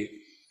Maharshi.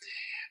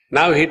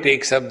 Now he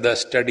takes up the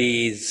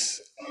studies,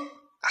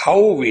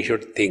 how we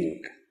should think.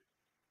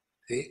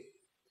 See?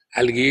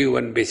 I'll give you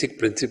one basic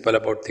principle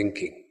about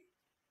thinking.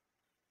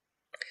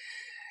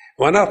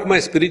 One of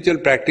my spiritual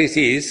practice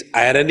is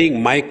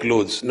ironing my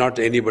clothes, not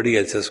anybody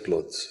else's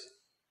clothes.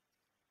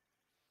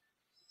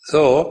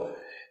 So,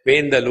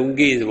 when the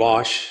lungi is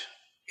washed,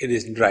 it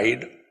is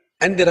dried,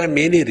 and there are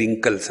many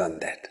wrinkles on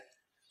that.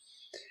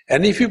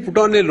 And if you put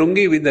on a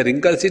lungi with the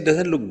wrinkles, it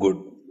doesn't look good.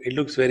 It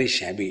looks very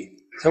shabby.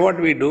 So what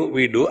we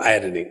do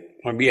ironing.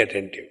 Now be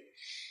attentive.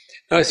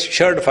 Now a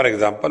shirt, for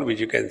example, which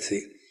you can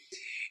see.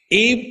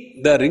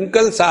 If the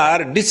wrinkles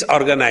are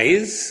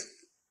disorganized,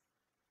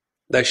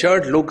 the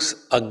shirt looks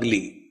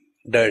ugly,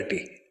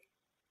 dirty.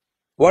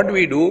 What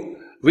we do?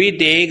 We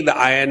take the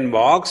iron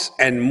box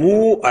and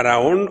move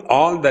around,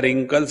 all the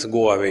wrinkles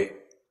go away.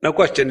 Now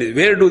question is,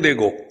 where do they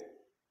go?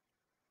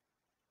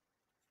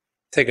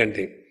 Second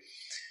thing,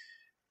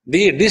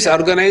 the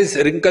disorganized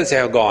wrinkles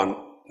have gone.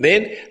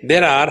 Then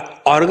there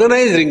are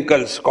organized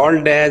wrinkles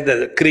called as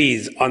the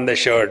crease on the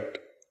shirt.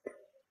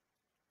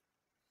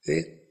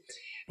 See?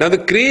 Now the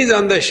crease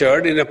on the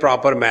shirt in a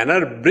proper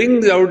manner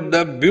brings out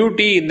the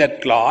beauty in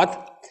that cloth,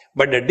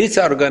 but the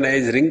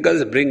disorganized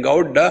wrinkles bring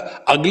out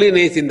the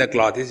ugliness in the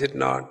cloth, is it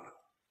not?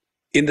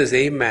 In the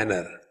same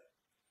manner,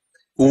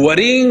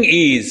 worrying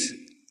is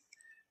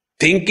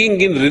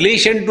thinking in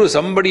relation to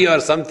somebody or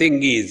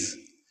something is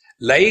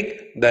like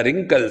the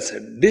wrinkles,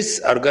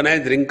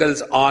 disorganized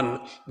wrinkles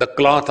on the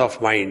cloth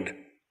of mind.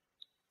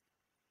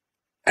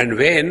 And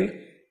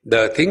when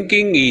the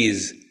thinking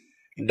is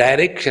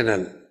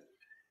directional,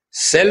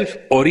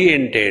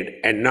 self-oriented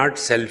and not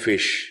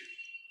selfish,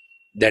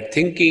 that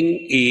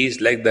thinking is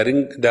like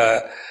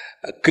the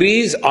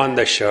crease on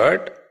the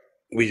shirt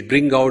which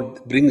brings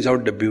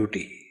out the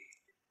beauty.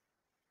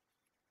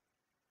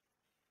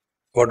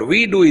 What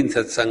we do in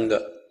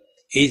satsanga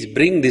is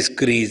bring this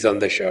crease on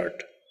the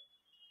shirt.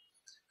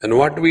 And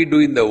what we do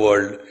in the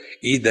world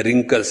is the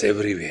wrinkles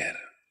everywhere.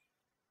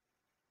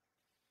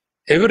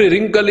 Every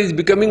wrinkle is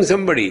becoming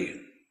somebody.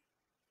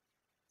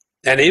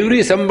 And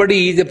every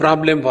somebody is a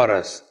problem for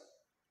us.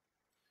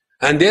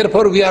 And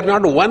therefore we are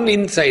not one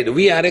inside,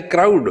 we are a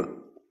crowd.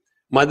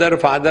 Mother,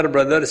 father,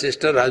 brother,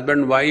 sister,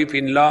 husband, wife,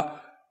 in-law.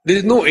 There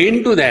is no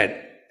end to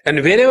that.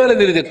 And wherever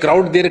there is a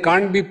crowd, there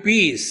can't be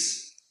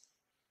peace.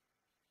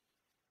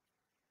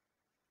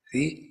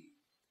 See?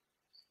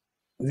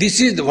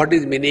 This is what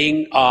is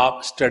meaning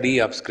of study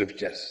of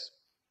scriptures.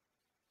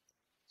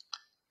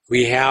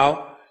 We have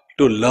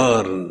to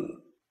learn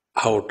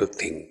how to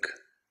think.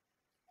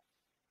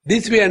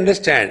 This we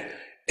understand.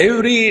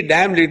 Every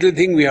damn little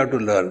thing we have to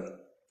learn.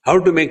 How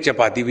to make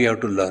chapati we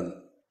have to learn.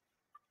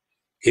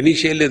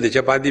 Initially the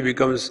chapati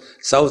becomes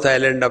South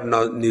Island of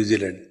New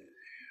Zealand.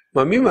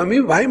 Mummy,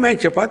 why my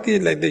chapati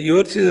is like that?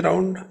 Yours is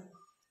round.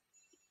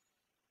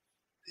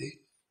 See?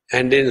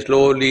 And then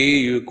slowly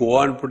you go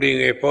on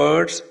putting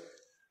efforts.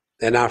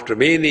 Then after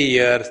many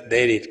years,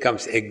 then it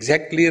comes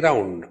exactly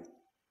round.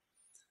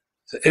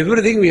 So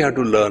everything we have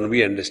to learn,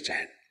 we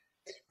understand.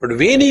 But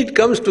when it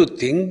comes to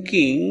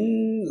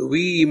thinking,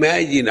 we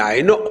imagine,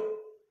 I know.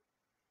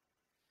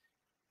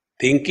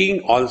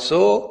 Thinking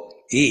also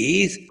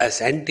is a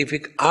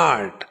scientific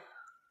art.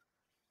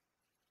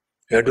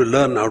 You have to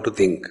learn how to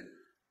think.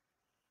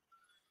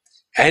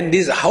 And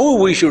this how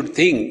we should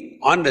think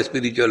on the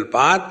spiritual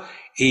path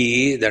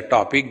is the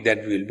topic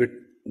that we will be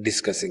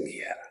discussing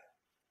here.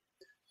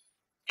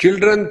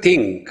 Children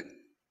think,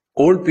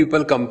 old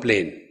people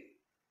complain.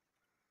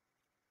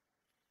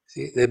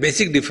 See, the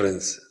basic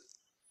difference.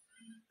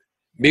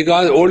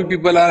 Because old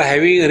people are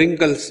having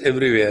wrinkles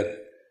everywhere.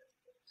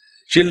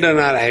 Children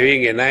are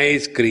having a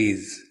nice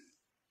crease.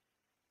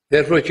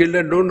 Therefore,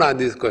 children don't ask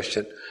this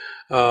question.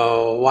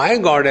 Why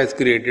God has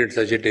created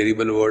such a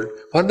terrible world?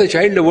 For the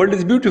child, the world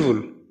is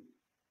beautiful.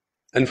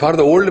 And for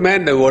the old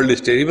man, the world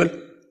is terrible.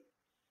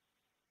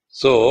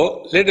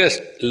 So, let us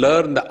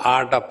learn the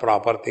art of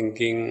proper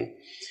thinking.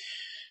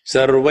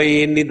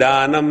 Sarvai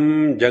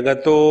nidanam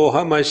jagato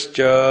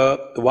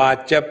hamascha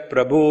vacha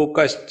prabhu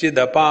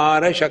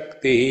kaschidapara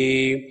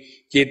shakti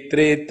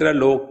chitretra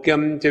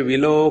lokyam cha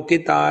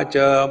vilokita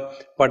cha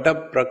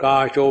pata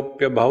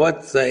prakashopya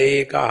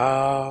bhavatsa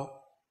ekaha.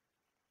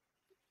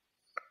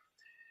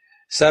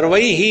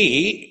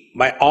 Sarvaihi,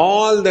 by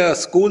all the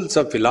schools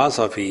of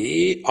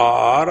philosophy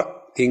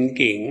or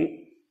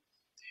thinking,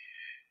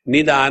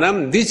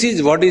 nidanam, this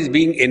is what is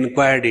being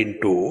inquired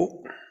into.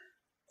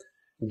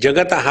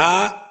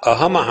 Jagataha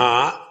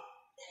ahamaha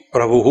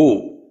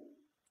prabhuhu.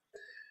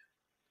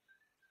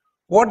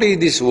 What is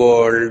this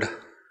world?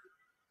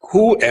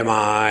 Who am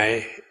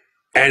I?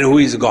 And who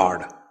is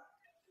God?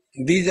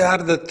 These are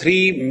the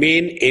three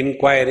main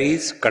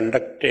inquiries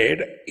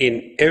conducted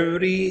in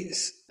every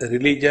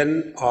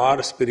religion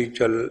or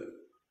spiritual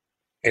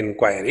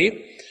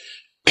inquiry.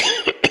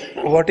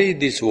 What is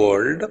this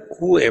world?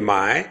 Who am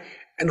I?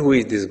 And who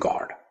is this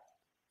God?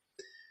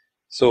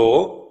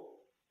 So,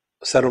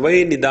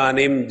 Sarvai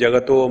nidanim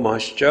jagato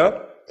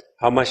mahascha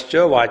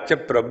hamascha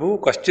vacha prabhu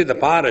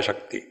kaschidapara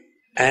shakti.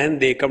 And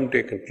they come to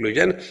a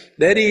conclusion,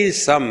 there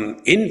is some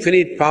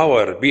infinite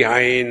power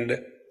behind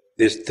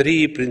these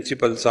three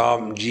principles of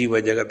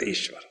Jiva Jagat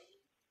Ishwar.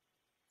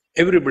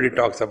 Everybody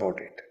talks about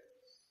it.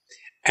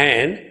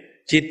 And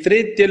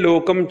chitretya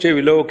lokam cha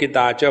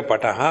vilokita cha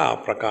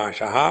pataha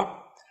prakashaha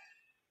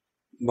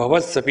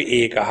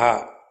bhavatsapi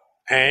ekaha.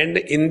 And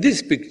in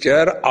this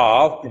picture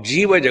of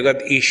Jiva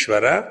Jagat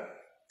Ishvara,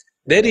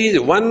 there is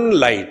one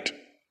light.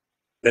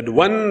 That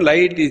one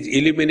light is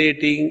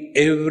illuminating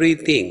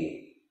everything.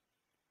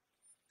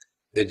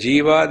 The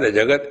Jiva, the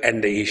Jagat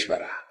and the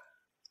Ishvara.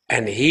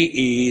 And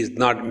he is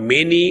not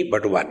many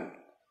but one.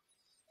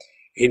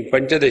 In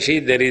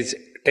Panchadashi there is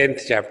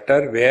 10th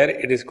chapter where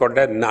it is called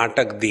a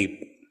Natak Deep.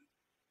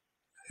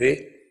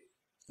 See?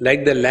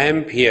 Like the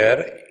lamp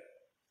here,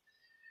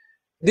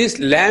 this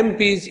lamp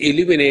is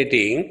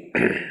illuminating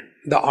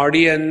the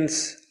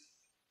audience,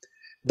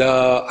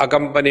 the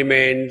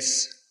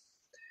accompaniments,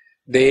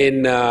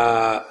 then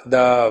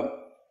the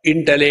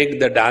intellect,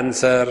 the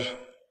dancer,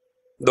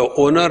 the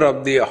owner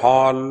of the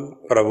hall,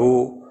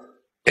 Prabhu.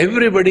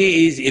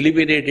 Everybody is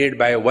illuminated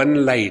by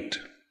one light.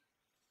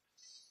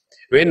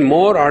 When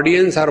more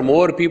audience or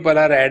more people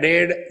are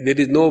added, there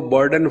is no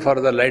burden for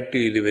the light to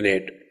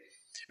illuminate.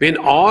 When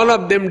all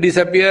of them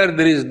disappear,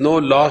 there is no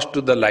loss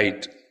to the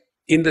light.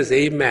 In the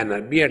same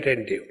manner, be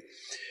attentive.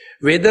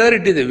 Whether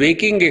it is a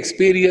waking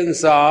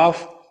experience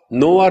of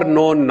knower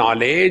known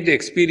knowledge,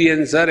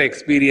 experiencer,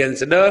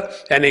 experienced,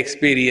 and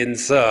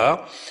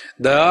experiencer,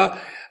 the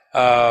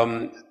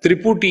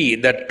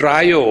Triputi, the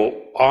trio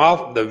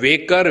of the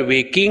waker,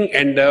 waking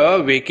and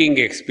the waking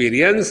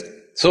experience,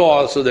 so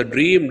also the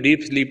dream,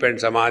 deep sleep and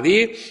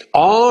samadhi,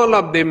 all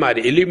of them are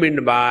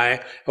illuminated by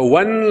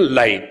one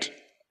light.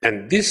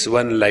 And this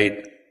one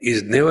light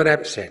is never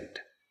absent.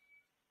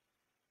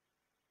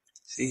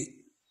 See,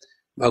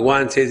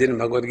 Bhagavan says in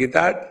Bhagavad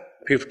Gita,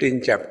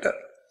 15th chapter,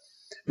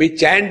 we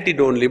chant it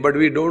only, but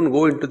we don't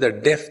go into the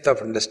depth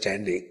of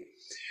understanding.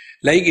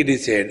 Like it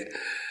is said,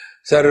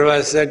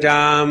 Sarvasya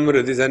cham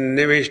riti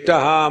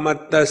sannivishtaha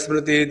matta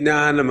smriti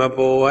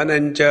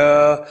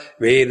jnanamapohanancha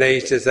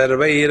vedaisya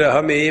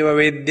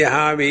sarvairahameva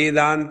vedyaha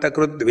vedanta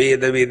krut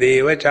veda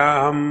videva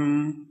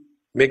chaham.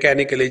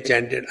 Mechanically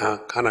chanted,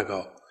 khana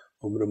khao.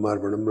 Om Brahma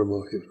Arpanam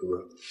Brahma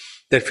Brahma.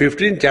 That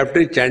 15th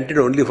chapter is chanted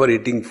only for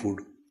eating food.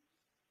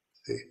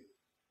 See?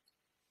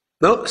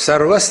 Now,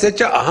 sarvasya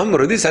cha aham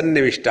rudi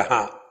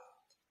sannivishtaha.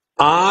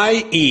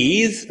 I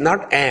is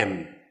not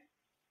am.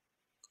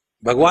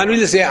 Bhagavan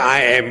will say I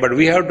am, but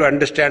we have to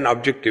understand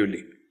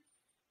objectively.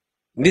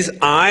 This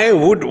I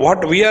would,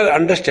 what we are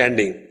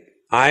understanding.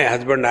 I,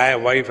 husband, I,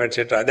 wife,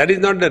 etc. That is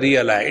not the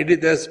real I. It is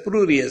the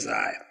spurious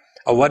I,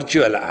 a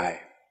virtual I.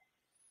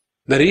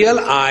 The real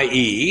I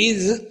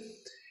is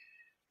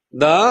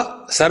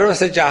the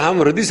sarvasya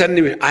chaham hrudi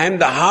sannivishta. I am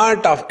the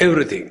heart of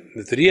everything.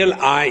 This real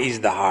I is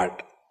the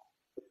heart.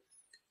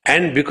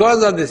 And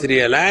because of this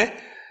real I,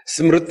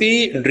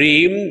 smriti,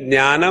 dream,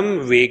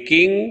 jnanam,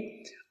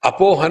 waking,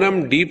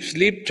 apohanam, deep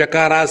sleep,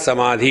 chakara,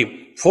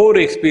 samadhi, 4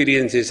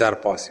 experiences are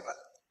possible.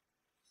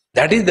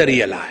 That is the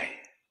real I.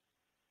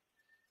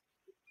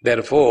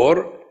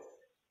 Therefore,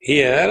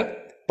 here,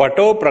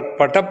 pata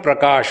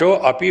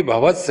prakasho api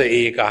bhavatsa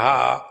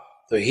ekaha.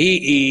 So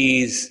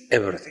he is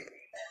everything.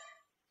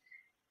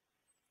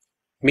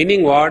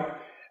 Meaning what?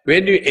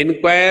 When you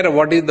inquire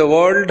what is the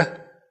world,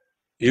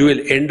 you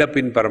will end up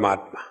in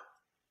Paramatma.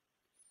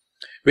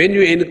 When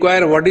you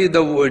inquire what is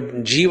the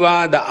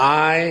jiva, the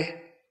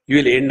I, you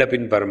will end up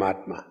in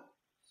Paramatma.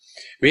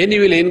 When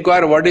you will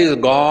inquire what is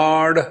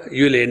God,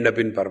 you will end up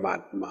in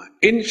Paramatma.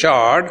 In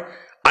short,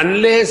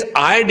 unless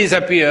I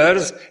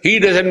disappears, he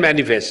doesn't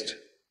manifest.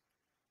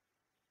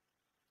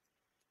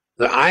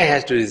 The I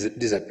has to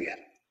disappear.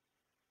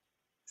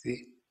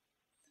 See?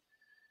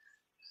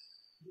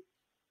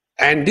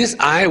 And this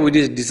I which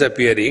is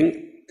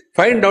disappearing,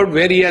 find out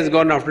where he has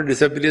gone after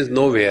disappearance,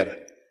 nowhere.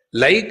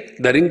 Like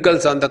the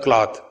wrinkles on the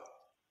cloth.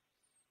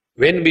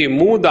 When we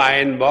move the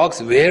iron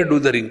box, where do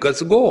the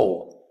wrinkles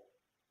go?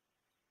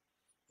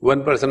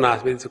 One person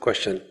asked me this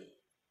question.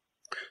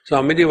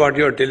 Swamiji, what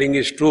you are telling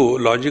is true,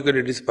 logically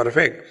it is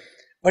perfect.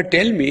 But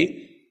tell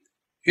me,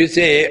 you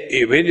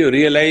say when you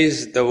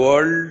realize the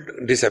world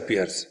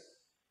disappears.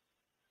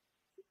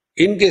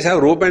 In case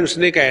of rope and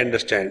snake, I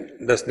understand.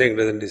 The snake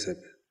doesn't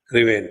disappear,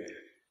 remain.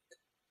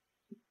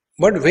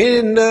 But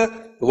when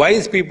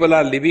wise people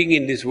are living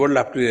in this world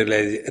after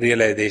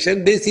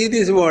realization, they see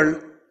this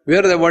world,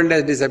 where the world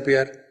has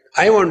disappeared.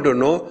 I want to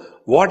know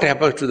what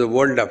happens to the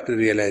world after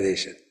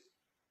realization.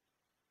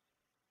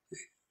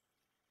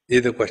 This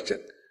is the question.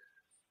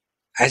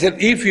 I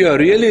said, if you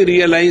really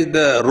realize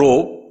the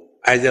rope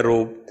as a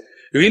rope,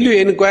 will you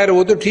inquire,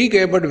 oh, to theek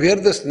hai, but where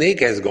the snake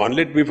has gone,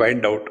 let me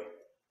find out.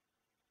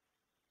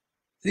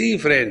 See,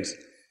 friends,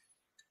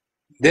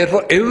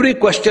 therefore every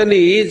question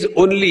is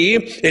only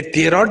a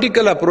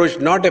theoretical approach,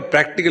 not a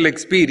practical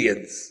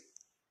experience.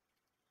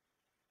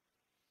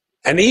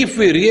 And if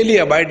we really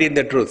abide in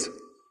the truth,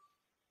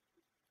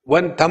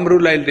 one thumb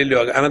rule I'll tell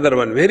you, another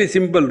one, very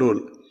simple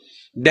rule.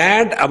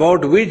 That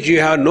about which you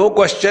have no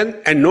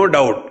question and no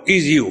doubt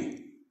is you.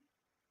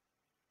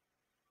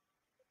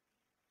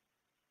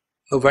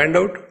 So find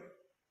out.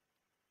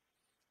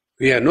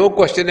 We have no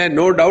question and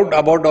no doubt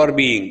about our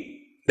being.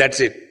 That's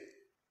it.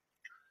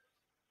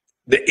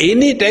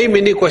 Any time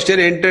any question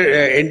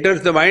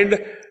enters the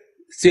mind,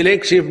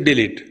 select, shift,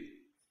 delete.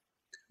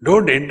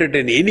 Don't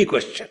entertain any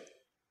question.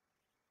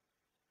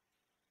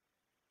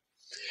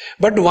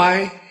 But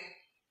why?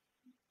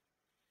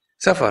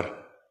 Suffer.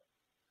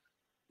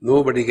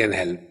 Nobody can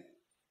help.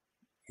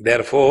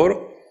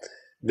 Therefore,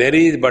 there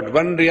is but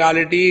one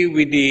reality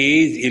which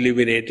is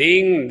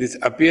illuminating this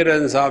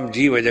appearance of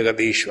Jiva Jagat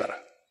Ishvara.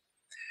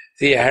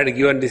 See, I had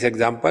given this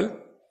example.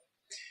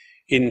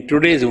 In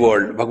today's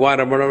world, Bhagavan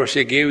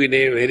Ramana gave in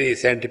a very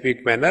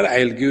scientific manner,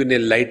 I will give in a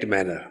light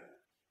manner.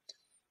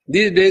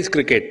 These days,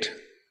 cricket.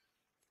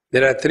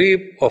 There are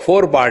 3 or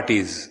 4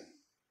 parties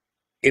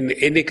in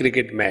any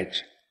cricket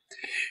match.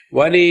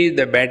 One is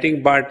the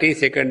batting party,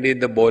 second is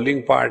the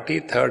bowling party,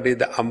 third is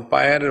the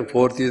umpire, and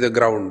fourth is the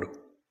ground.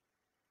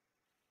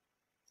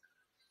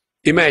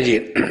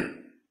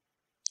 Imagine,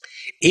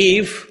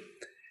 if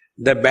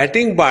the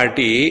batting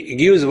party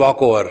gives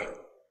walkover,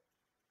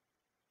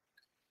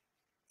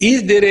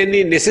 is there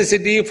any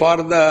necessity for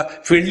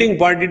the fielding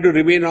party to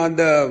remain on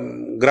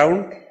the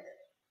ground?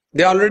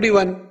 They already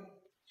won.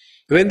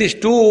 When these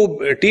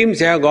 2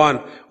 teams have gone,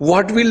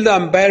 what will the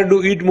umpire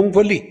do? Eat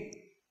mungfali?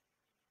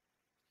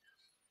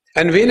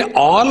 And when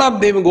all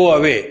of them go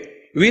away,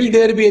 will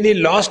there be any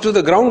loss to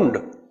the ground?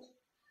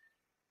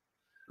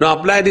 Now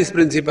apply this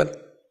principle.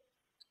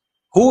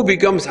 Who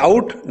becomes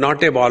out?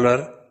 Not a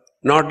bowler,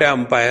 not an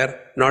umpire,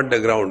 not the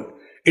ground.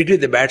 It is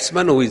the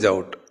batsman who is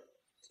out.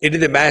 It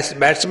is the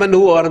batsman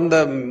who earn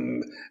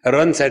the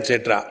runs,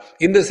 etc.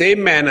 In the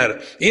same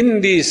manner, in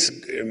this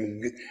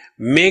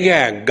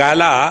mega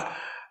gala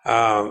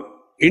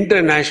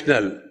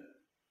international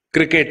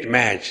cricket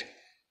match,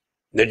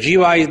 the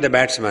Jiva is the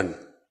batsman.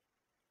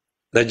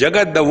 The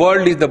Jagat, the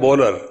world, is the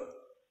bowler.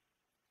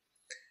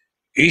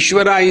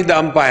 Ishvara is the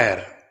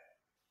umpire.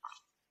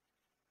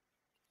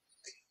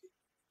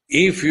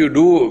 If you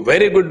do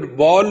very good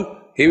ball,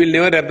 he will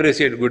never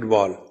appreciate good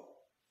ball.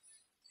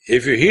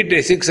 If you hit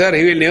a sixer,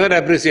 he will never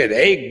appreciate,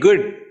 hey,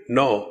 good.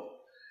 No.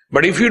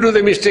 But if you do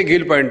the mistake,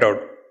 he'll point out,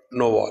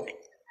 no ball.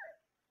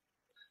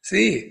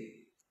 See?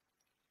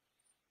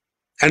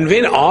 And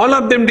when all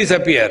of them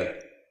disappear,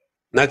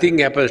 nothing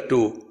happens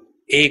to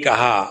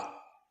ekaha,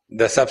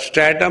 the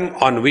substratum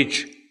on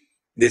which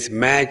this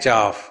match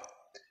of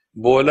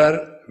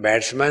bowler,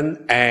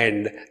 batsman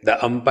and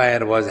the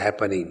umpire was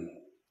happening.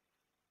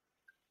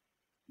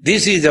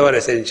 This is our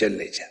essential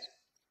nature.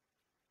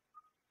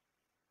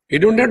 You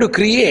don't have to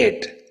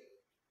create.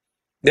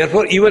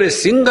 Therefore, even a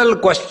single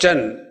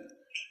question,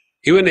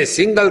 even a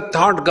single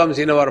thought comes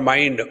in our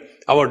mind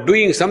about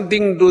doing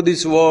something to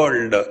this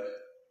world,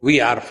 we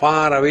are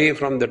far away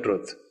from the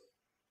truth.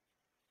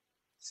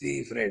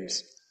 See,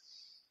 friends.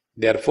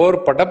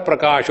 Therefore, pata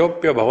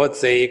prakashopya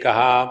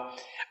bhavatseikaha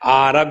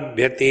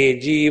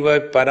arabhyate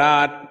jiva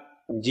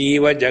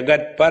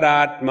jagat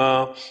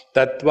paratma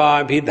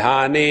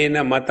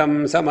tattvabhidhanena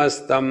matam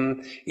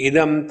samastam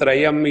idam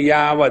trayam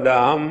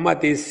yavadaham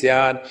mati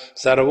syat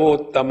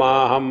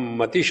sarvottamaham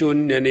mati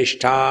shunya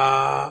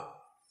nishtha.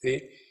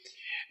 See?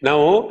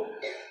 Now,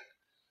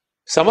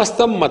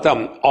 samastam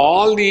matam,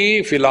 all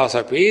the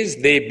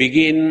philosophies, they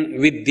begin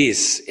with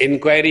this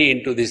inquiry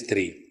into these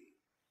three.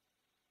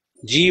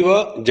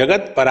 Jiva,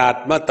 Jagat,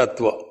 Paratma,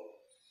 Tattva.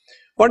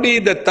 What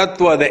is the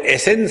Tattva, the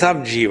essence of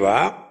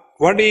Jiva?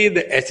 What is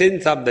the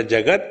essence of the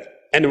Jagat?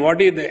 And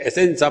what is the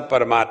essence of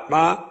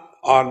Paramatma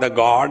or the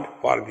God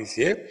for this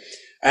year?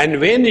 And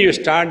when you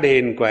start the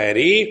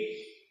inquiry,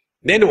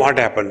 then what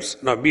happens?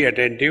 Now be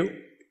attentive.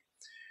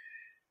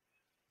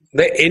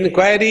 The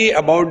inquiry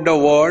about the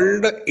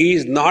world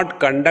is not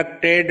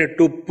conducted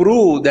to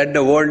prove that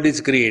the world is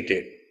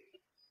created.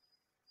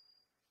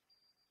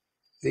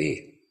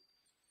 See?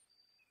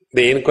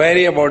 The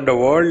inquiry about the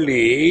world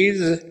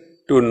is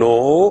to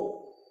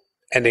know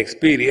and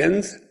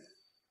experience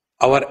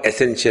our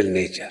essential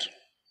nature,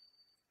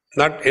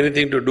 not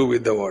anything to do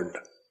with the world.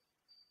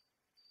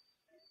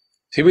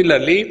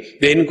 Similarly,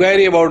 the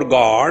inquiry about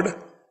God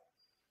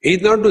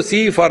is not to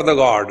see for the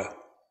God,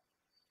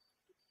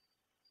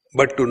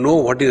 but to know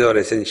what is our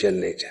essential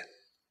nature.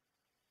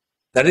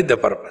 That is the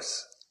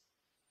purpose.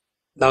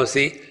 Now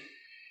see,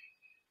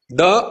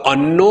 the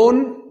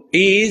unknown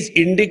is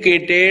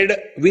indicated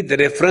with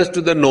reference to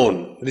the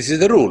known. This is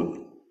the rule.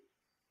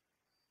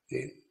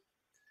 See?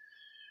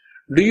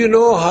 Do you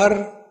know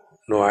her?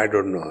 No, I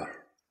don't know her.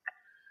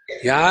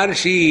 Yeah,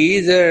 she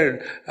is a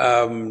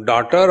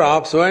daughter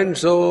of so and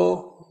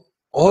so.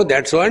 Oh,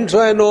 that so and so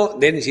I know.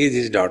 Then she is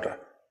his daughter.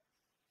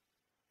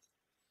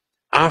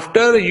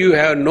 After you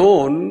have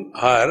known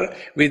her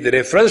with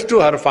reference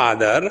to her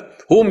father,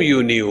 whom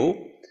you knew,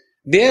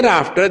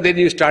 thereafter then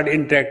you start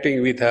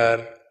interacting with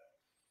her.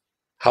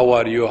 How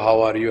are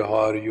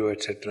you,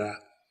 etc.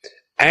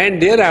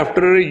 And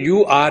thereafter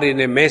you are in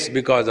a mess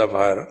because of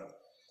her.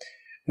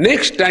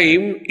 Next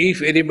time,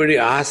 if anybody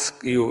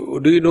asks you,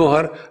 do you know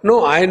her?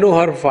 No, I know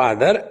her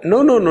father.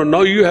 No,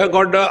 now you have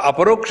got the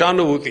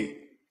aparokshanubhuti.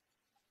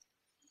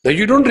 Now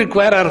you don't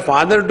require her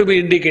father to be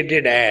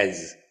indicated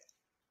as.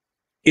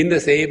 In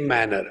the same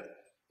manner,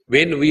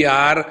 when we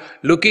are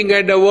looking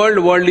at the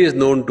world is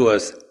known to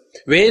us.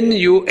 When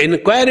you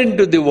inquire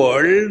into the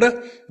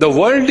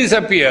world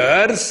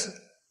disappears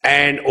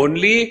and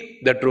only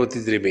the truth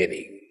is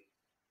remaining.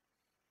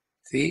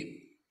 See?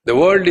 The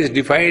world is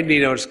defined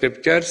in our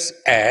scriptures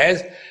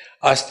as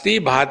Asti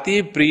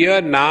Bhati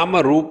Priya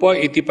Nama Rupa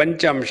Iti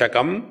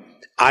Panchamshakam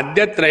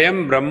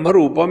Adyatrayam Brahma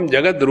Rupam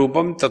Jagad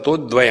Rupam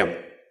Tatodvayam.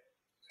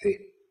 See?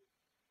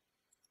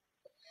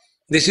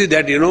 This is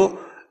that,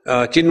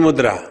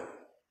 Chinmudra.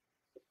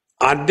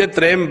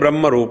 Adyatrayam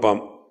Brahma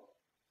Rupam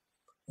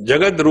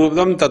Jagad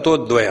Rupam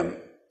Tatodvayam.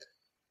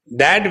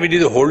 That which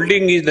is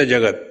holding is the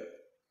Jagat.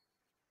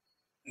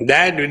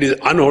 That which is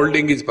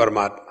unholding is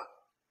Paramatma.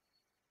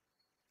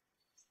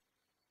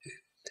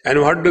 And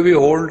what do we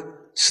hold?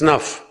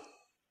 Snuff.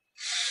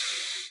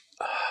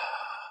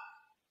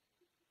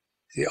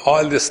 See,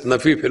 all the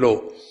snuffy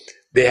fellow,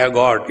 they have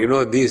got,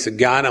 this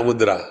Jnana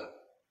Mudra.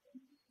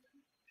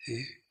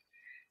 See?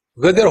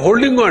 Because they are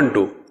holding on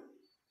to.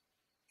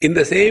 In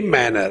the same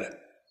manner,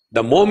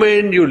 the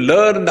moment you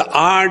learn the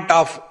art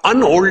of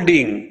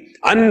unholding,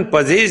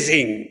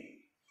 unpossessing,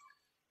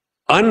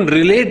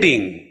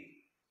 unrelating,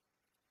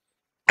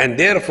 and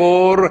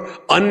therefore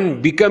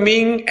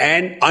unbecoming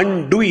and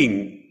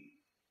undoing.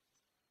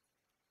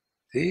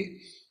 See,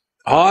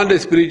 all the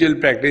spiritual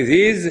practice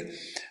is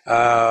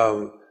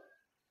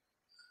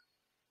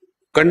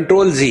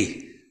Control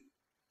Z.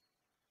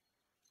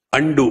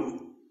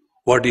 Undo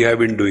what you have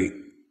been doing.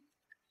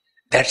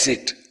 That's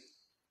it.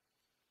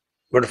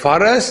 But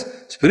for us,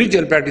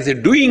 spiritual practice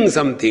is doing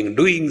something,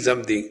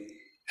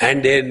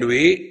 and then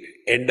we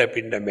end up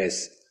in the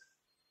mess.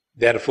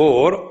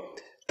 Therefore,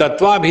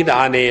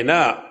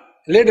 tattvabhidhanena,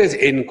 let us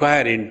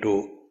inquire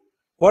into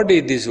what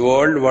is this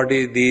world, what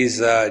is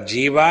this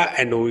jiva,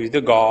 and who is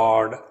the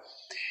God.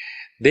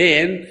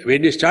 Then,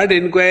 when you start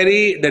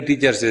inquiry, the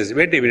teacher says,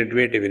 wait a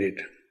minute.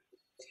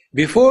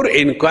 Before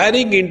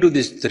inquiring into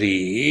these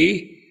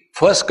three,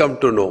 first come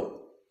to know.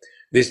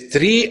 These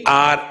three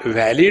are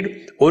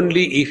valid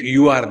only if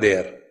you are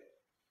there.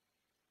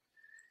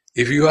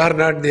 If you are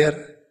not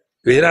there,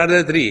 where are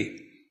the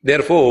three?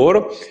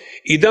 Therefore,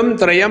 idam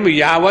trayam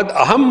yavad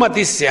aham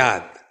mati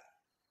syat.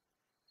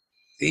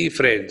 See,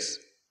 friends,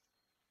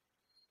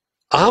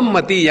 aham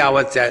mati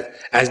yavad syat.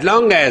 As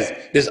long as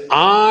this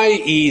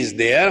I is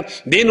there,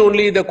 then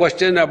only the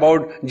question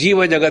about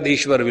jiva jagat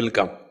ishwar will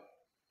come.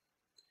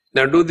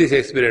 Now do this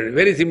experiment,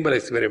 very simple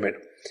experiment.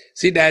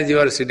 Sit as you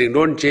are sitting,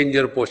 don't change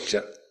your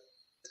posture.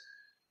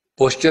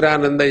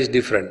 Posturananda is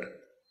different.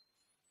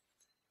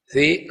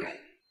 See,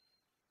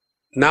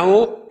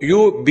 now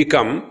you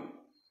become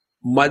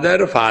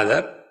mother,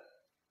 father,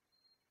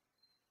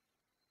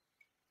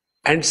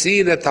 and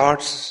see the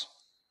thoughts.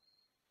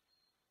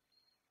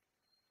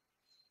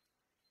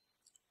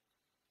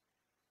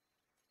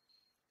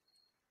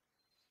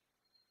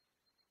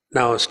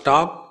 Now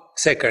stop.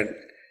 Second,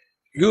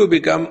 you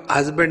become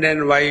husband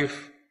and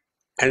wife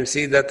and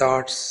see the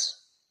thoughts.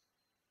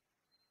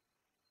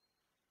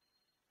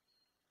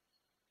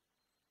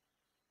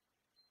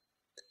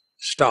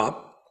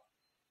 Stop.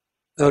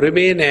 Now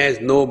remain as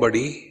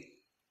nobody.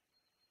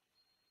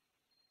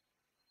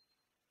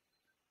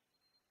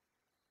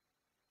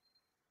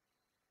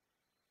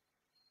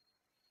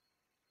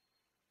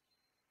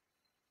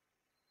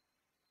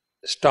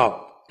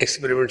 Stop.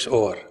 Experiments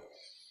over.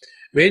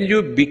 When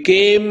you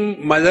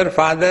became mother,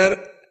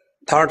 father,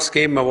 thoughts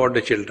came about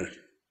the children.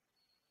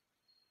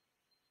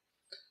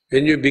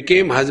 When you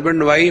became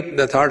husband, wife,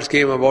 the thoughts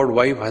came about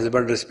wife,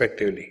 husband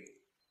respectively.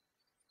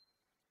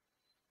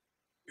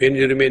 When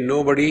you remain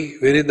nobody,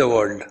 where is the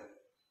world?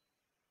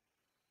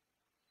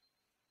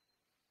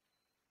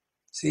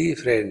 See,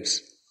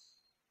 friends,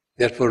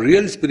 therefore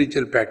real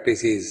spiritual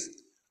practice is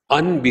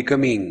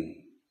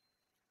unbecoming.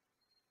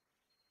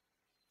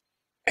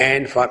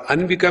 And for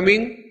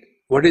unbecoming,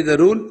 what is the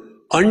rule?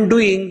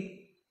 Undoing.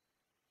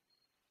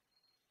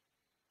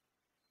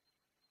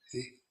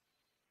 See?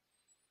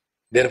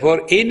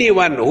 Therefore,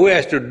 anyone who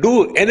has to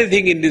do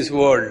anything in this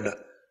world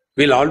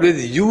will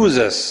always use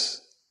us.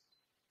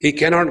 He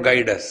cannot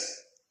guide us.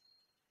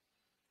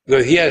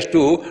 Because he has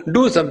to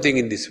do something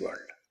in this world.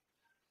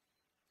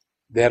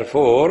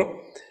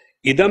 Therefore,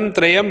 idam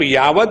trayam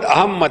yavad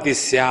aham mati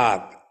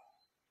syat.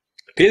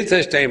 Till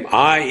such time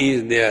I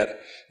is there,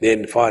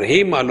 then for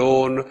him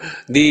alone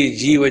the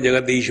Jiva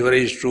Jagat Ishvara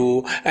is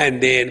true,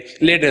 and then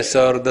let us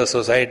serve the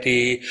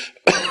society,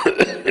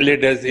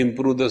 let us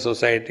improve the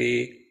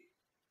society.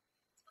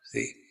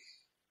 See?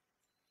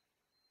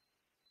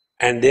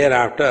 And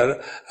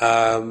thereafter,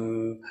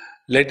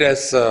 let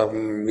us,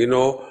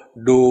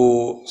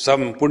 do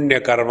some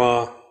punya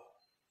karma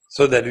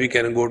so that we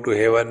can go to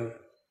heaven.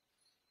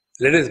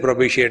 Let us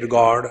propitiate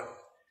God.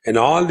 And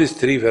all these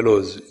three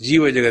fellows,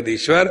 Jiva Jagat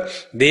Ishwar,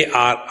 they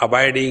are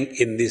abiding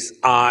in this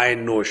I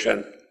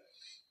notion.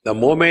 The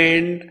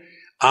moment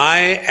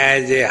I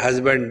as a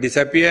husband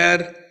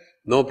disappear,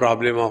 no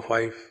problem of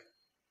wife.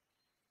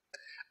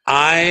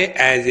 I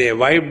as a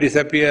wife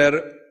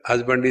disappear,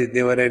 husband is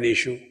never an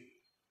issue.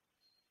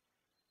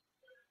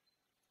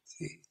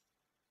 See?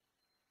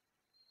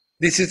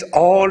 This is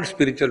all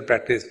spiritual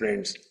practice,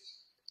 friends.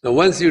 Now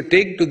once you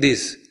take to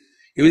this,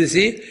 you will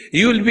see,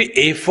 you will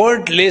be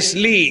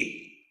effortlessly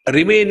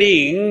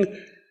remaining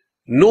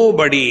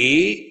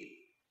nobody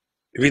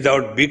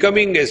without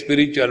becoming a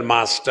spiritual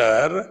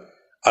master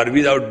or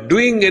without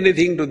doing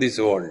anything to this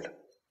world.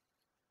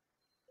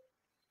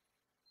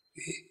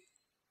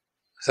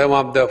 Some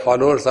of the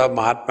followers of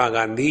Mahatma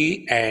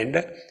Gandhi and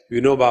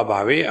Vinoba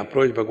Bhave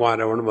approached Bhagwan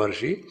Ramana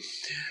Maharshi.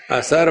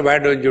 Sir, why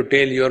don't you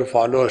tell your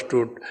followers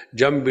to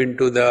jump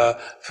into the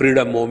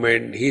freedom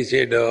movement? He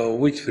said,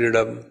 which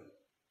freedom?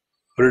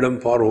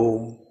 Freedom for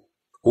whom?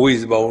 Who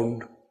is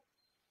bound?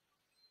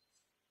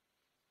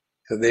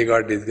 So they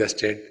got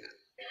disgusted.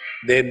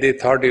 Then they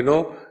thought,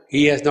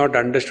 he has not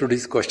understood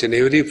his question.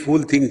 Every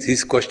fool thinks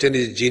his question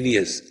is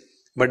genius.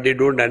 But they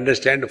don't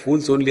understand.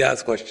 Fools only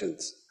ask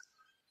questions.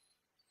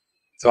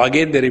 So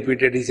again they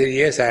repeated. He said,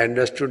 yes, I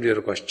understood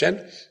your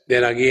question.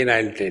 Then again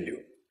I'll tell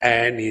you.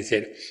 And he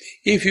said,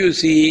 if you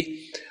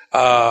see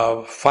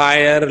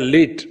fire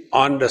lit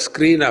on the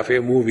screen of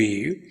a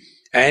movie,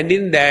 and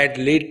in that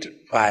lit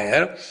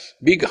fire,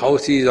 big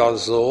house is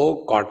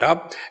also caught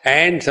up,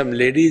 and some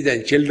ladies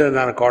and children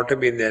are caught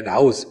up in that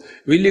house.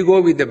 Will you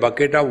go with a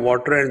bucket of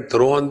water and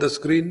throw on the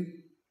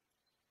screen?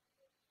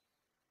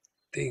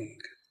 Think.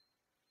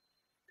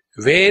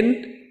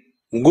 When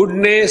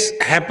goodness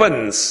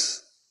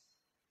happens,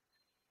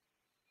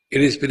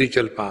 it is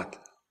spiritual path.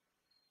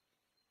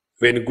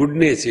 When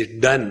goodness is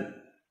done,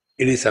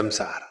 it is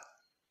samsara.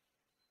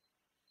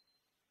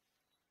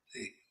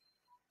 See?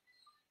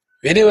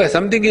 Whenever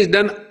something is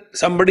done,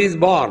 somebody is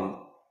born.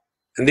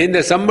 And then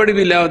the somebody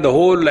will have the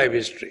whole life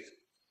history.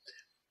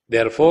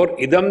 Therefore,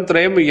 idam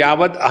trayam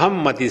yavad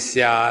aham mati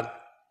syat.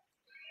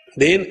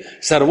 Then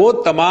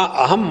sarvottama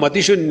aham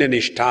matishunya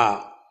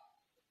nishtha.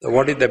 So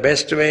what is the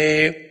best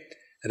way?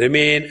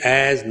 Remain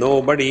as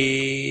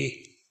nobody.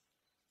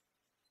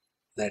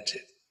 That's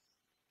it.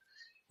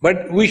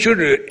 But we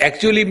should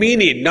actually mean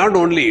it, not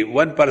only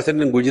one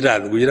person in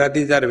Gujarat.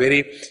 Gujaratis are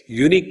very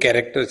unique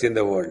characters in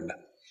the world.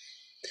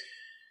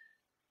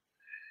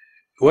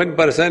 One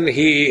person,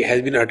 he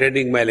has been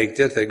attending my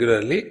lectures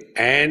regularly,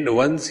 and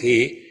once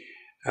he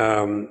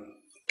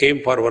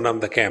came for one of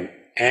the camp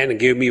and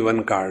gave me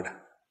one card.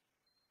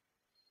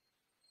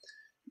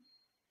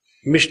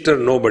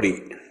 Mr.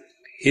 Nobody,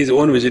 his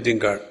own visiting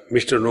card,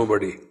 Mr.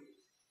 Nobody.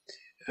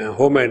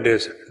 Home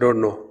address,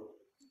 don't know.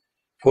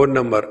 Phone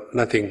number,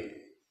 nothing.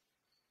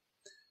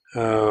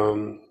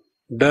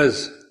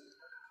 Does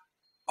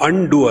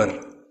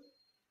undoer.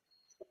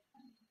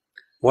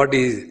 What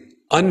is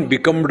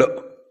unbecomed?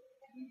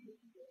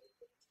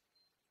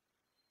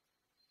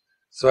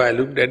 So I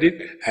looked at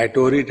it, I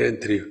tore it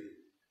and threw it.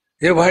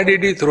 Yeah, why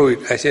did you throw it?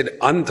 I said,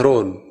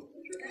 unthrown.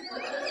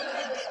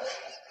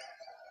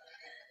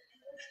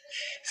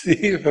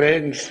 See,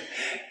 friends,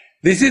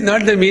 this is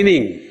not the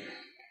meaning.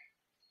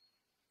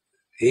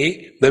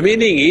 See, the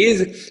meaning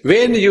is,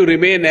 when you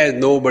remain as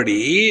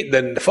nobody,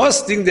 then the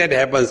first thing that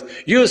happens,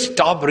 you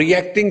stop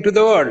reacting to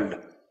the world.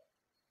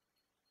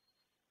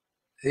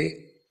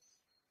 See?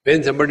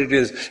 When somebody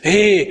tells,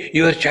 hey,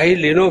 your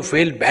child,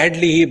 fell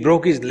badly, he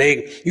broke his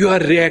leg, you are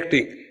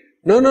reacting.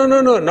 No,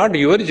 not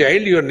your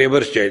child, your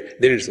neighbor's child.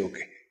 Then it's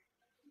okay.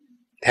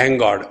 Thank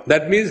God.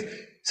 That means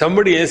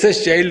somebody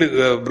else's child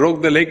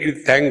broke the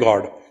leg, thank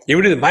God. If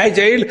it is my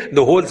child,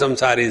 the whole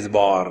samsara is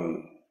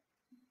born.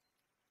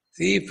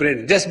 See,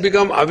 friend, just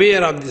become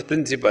aware of this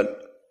principle.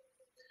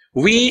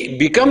 We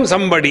become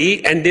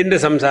somebody and then the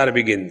samsara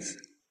begins.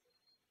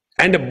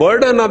 And the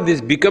burden of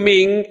this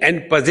becoming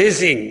and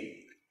possessing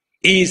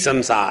is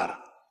samsara.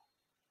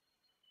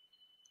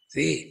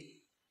 See,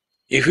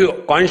 if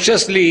you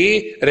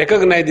consciously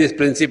recognize this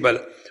principle,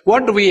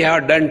 what we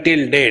have done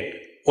till date,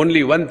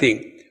 only one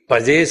thing,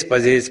 possess,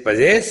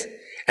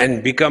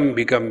 and become.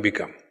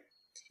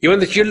 Even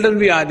the children,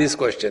 we ask this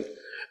question,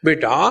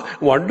 Beta,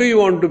 what do you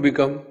want to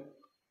become?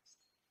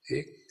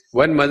 See?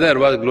 One mother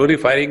was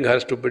glorifying her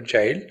stupid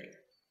child,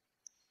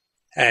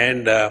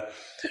 and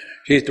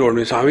she told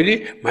me,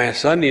 Swamiji, my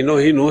son, he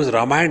knows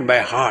Ramayana by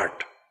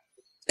heart.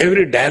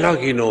 Every dialogue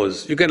he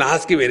knows. You can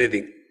ask him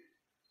anything.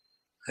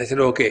 I said,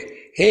 okay.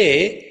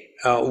 Hey,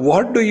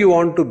 what do you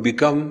want to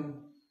become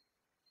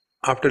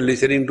after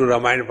listening to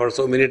Ramayana for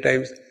so many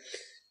times?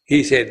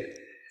 He said,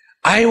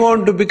 I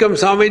want to become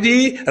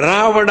Swamiji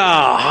Ravana.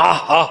 Ha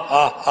ha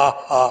ha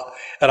ha ha.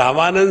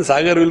 Ramanand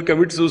Sagar will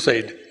commit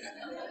suicide.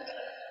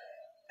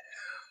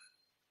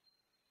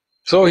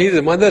 So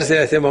his mother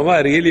says,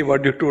 Mama, really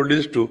what you told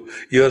is true.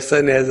 Your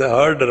son has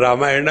heard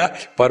Ramayana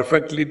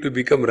perfectly to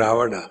become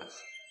Ravana.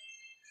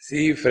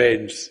 See,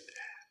 friends,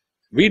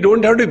 we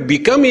don't have to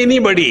become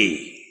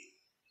anybody.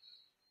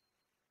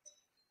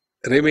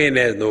 Remain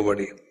as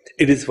nobody.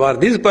 It is for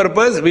this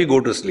purpose we go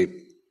to sleep.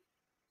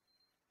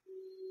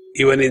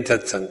 Even in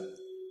satsang.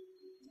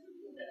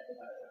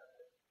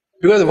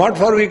 Because what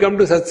for we come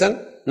to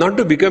satsang? Not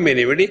to become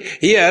anybody.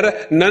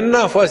 Here, none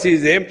of us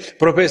is a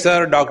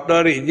professor,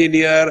 doctor,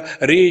 engineer,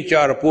 rich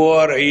or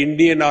poor,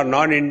 Indian or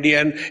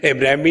non-Indian, a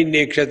Brahmin,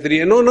 a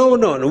Kshatriya.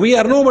 No. We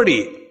are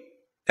nobody.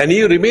 And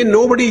you remain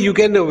nobody, you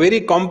can very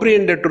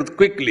comprehend the truth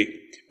quickly.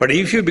 But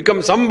if you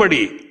become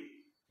somebody,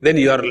 then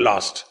you are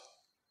lost.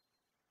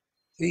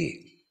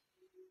 See?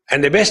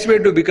 And the best way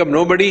to become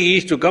nobody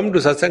is to come to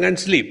satsang and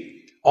sleep.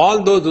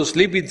 All those who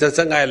sleep in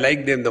satsang, I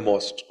like them the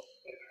most.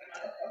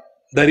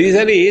 The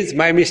reason is,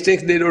 my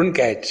mistakes they don't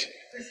catch.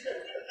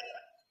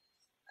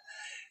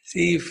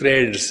 See,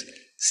 friends,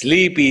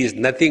 sleep is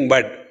nothing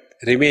but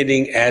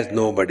remaining as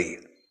nobody.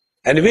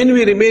 And when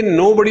we remain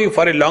nobody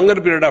for a longer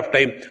period of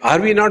time, are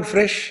we not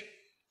fresh?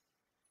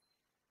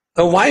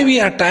 So why we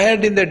are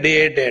tired in the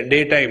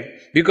daytime?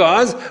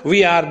 Because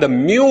we are the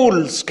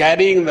mules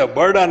carrying the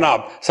burden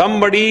of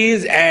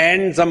somebody's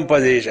and some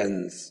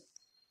possessions.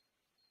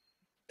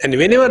 And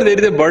whenever there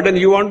is a burden,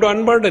 you want to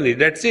unburden it,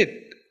 that's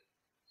it.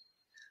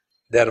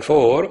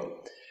 Therefore,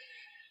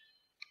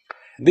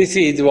 this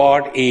is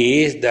what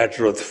is the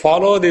truth.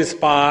 Follow this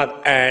path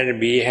and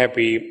be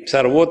happy.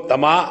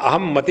 Sarvottama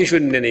aham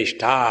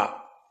matishunnyanishta.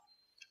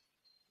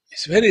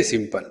 It's very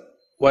simple.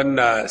 One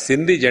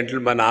Sindhi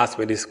gentleman asked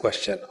me this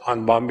question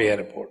on Bombay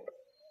airport.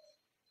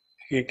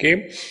 He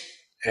came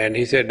and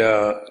he said,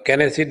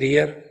 can I sit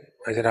here?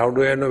 I said, how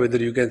do I know whether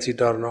you can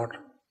sit or not?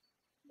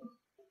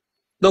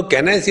 No,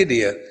 can I sit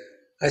here?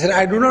 I said,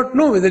 I do not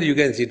know whether you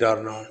can sit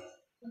or not.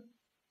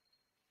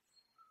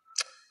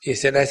 He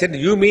said, I said,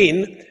 you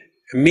mean,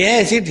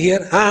 may I sit here?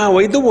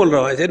 Wahi to bol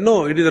raha hu. I said,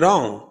 no, it is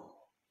wrong.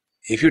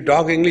 If you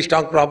talk English,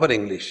 talk proper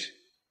English.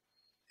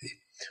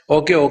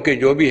 Okay,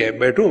 jo bhi hai,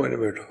 baithu, maine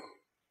baithu.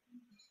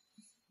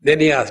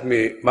 Then he asked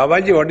me,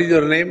 Babaji, what is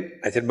your name?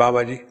 I said,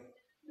 Babaji.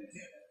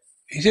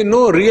 He said,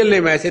 no, real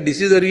name. I said,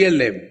 this is the real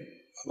name,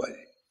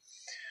 Babaji.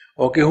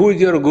 Okay, who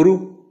is your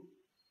guru?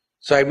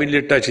 So I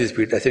immediately touched his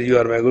feet. I said, you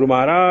are my Guru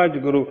Maharaj,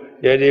 Guru,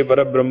 Jai Jai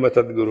Parabrahma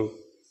Sadguru.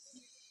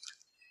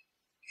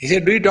 He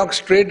said, do you talk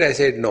straight? I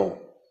said,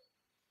 no.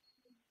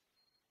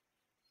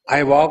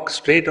 I walk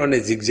straight on a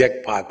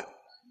zigzag path.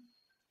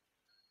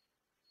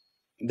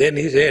 Then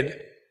he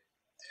said,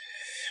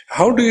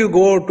 how do you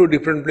go to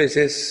different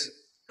places?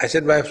 I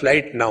said, by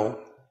flight now.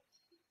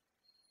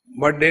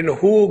 But then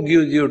who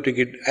gives you a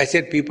ticket? I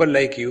said, people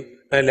like you.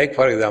 Like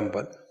for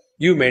example,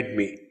 you met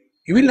me.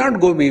 You will not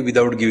go me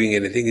without giving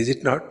anything, is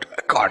it not?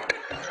 Caught.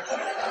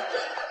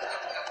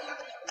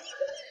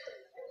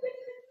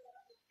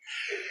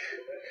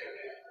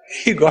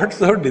 He got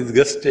so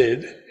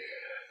disgusted.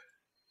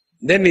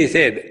 Then he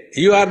said,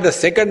 you are the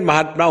second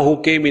Mahatma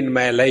who came in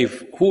my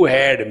life who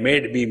had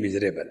made me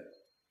miserable.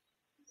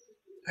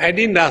 I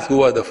didn't ask who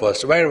was the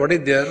first. Why? What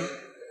is there?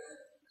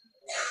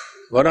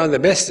 one of the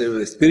best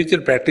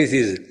spiritual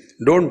practices,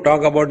 don't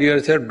talk about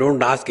yourself,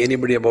 don't ask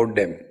anybody about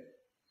them.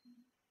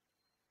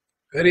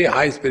 Very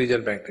high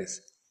spiritual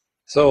practice.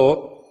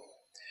 So,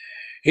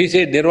 he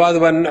said there was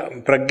one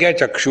Pragya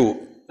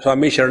Chakshu,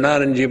 Swami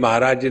Sharananji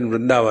Maharaj in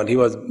Vrindavan, he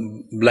was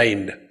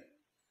blind.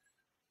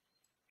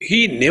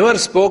 He never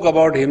spoke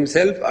about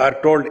himself or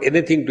told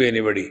anything to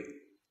anybody.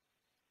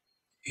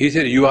 He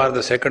said, you are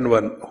the second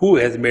one who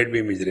has made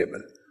me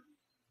miserable.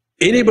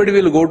 Anybody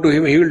will go to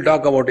him, he will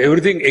talk about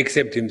everything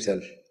except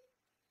himself.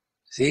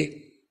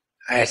 See?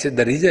 I said,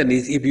 the reason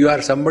is, if you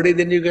are somebody,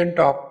 then you can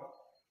talk.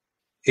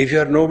 If you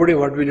are nobody,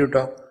 what will you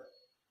talk?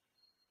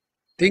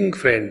 Think,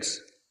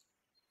 friends.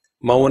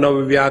 Mauna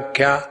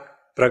Vivyakhya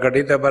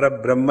Prakatita Para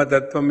Brahma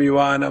Tattvam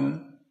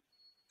Yuvanam.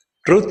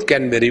 Truth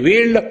can be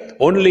revealed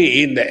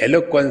only in the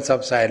eloquence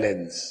of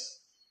silence.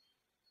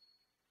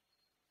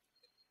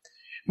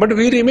 But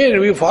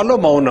we follow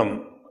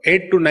Maunam,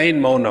 8 to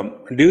 9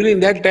 Maunam. During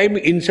that time,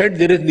 inside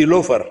there is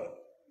Nilofer.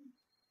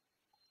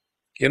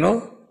 You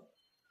know,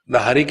 the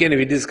hurricane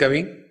which is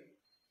coming.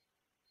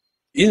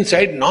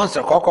 Inside,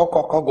 non-stop,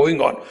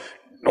 going on.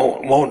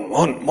 No,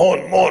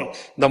 moan.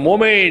 The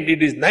moment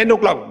it is 9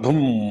 o'clock,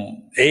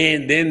 boom,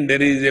 and then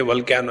there is a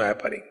volcano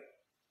happening.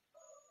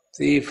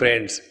 See,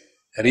 friends,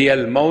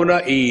 real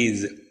Mauna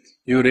is,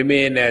 you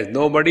remain as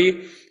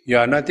nobody, you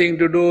have nothing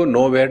to do,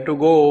 nowhere to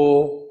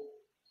go.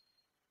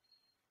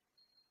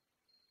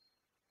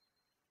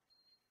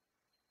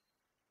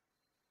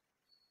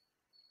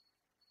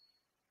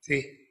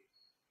 See?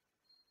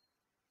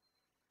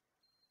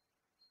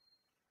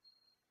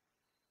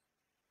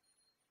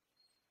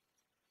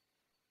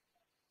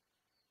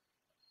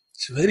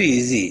 It's very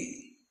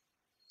easy.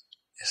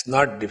 It's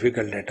not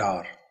difficult at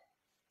all.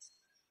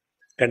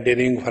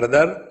 Continuing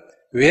further,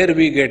 where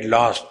we get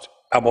lost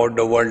about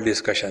the world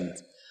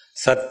discussions.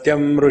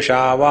 Satyam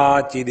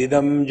rushava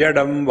chididam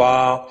jadam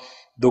va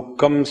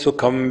dukkham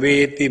sukham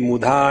veti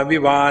mudha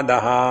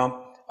vivadaha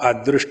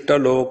adrushta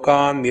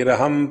loka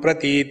niraham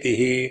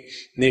pratitihi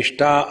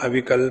nishta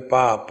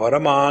avikalpa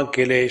parama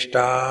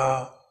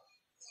kileshta.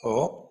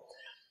 So,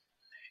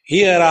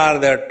 here are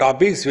the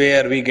topics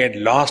where we get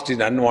lost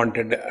in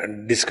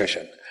unwanted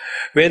discussion.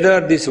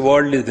 Whether this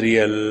world is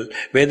real,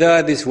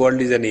 whether this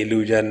world is an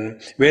illusion,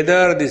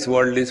 whether this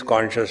world is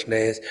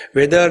consciousness,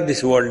 whether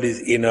this world is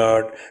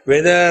inert,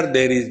 whether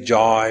there is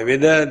joy,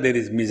 whether there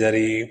is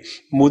misery,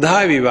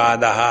 mudha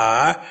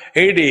vivadaha,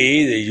 it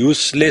is a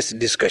useless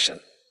discussion.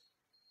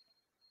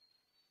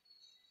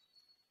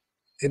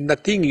 There's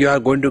nothing you are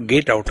going to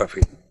get out of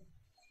it.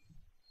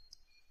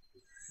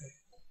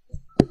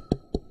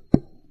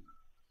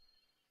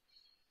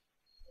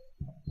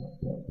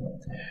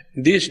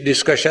 These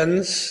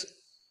discussions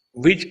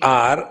which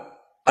are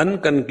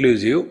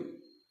unconclusive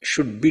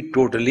should be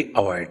totally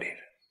avoided.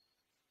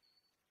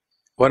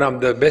 One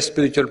of the best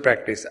spiritual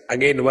practice,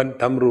 again one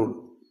thumb rule,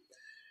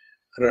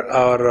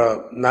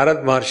 or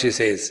Narad Maharshi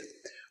says,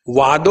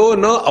 Vado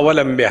na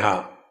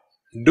avalambyaha.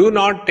 Do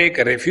not take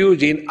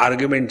refuge in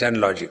arguments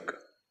and logic.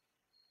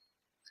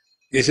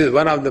 This is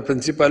one of the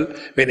principles.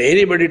 When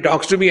anybody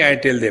talks to me, I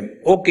tell them,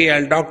 okay,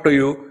 I'll talk to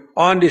you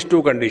on these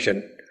two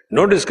conditions.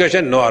 No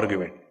discussion, no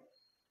argument.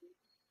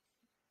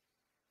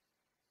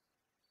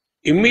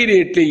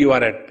 Immediately you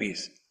are at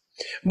peace.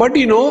 But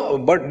there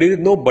is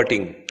no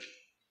butting.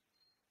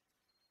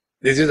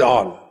 This is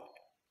all.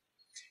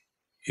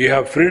 You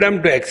have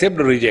freedom to accept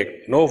or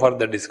reject, no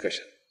further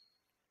discussion.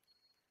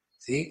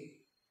 See?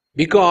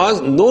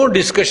 Because no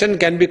discussion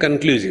can be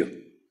conclusive.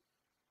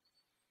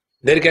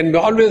 There can be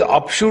always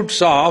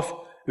offshoots of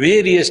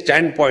various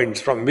standpoints,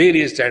 from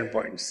various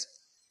standpoints.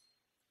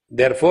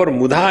 Therefore,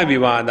 mudha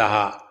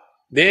vivadaha.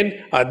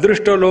 Then,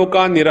 adrushta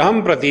loka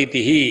niraham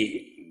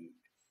pratitihi.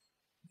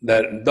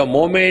 The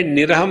moment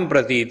niraham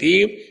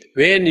pratiti,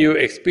 when you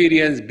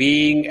experience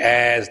being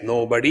as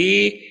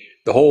nobody,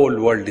 the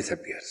whole world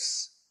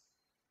disappears.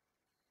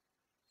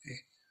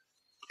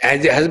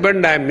 As a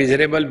husband, I am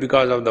miserable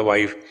because of the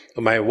wife.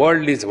 So my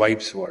world is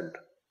wife's world.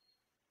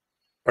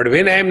 But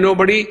when I am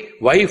nobody,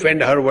 wife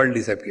and her world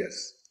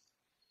disappears.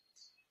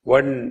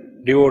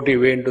 One devotee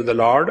went to the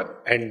Lord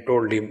and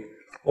told him,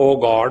 Oh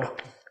God,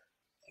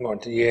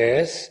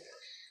 yes,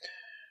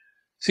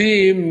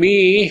 see,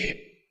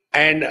 me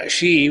and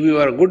she, we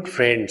were good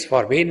friends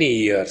for many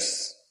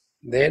years.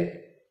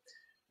 Then,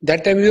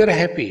 that time we were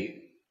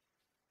happy.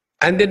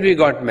 And then we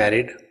got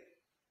married.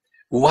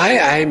 Why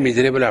I am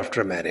miserable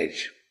after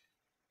marriage?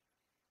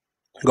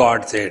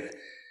 God said,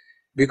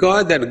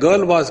 because that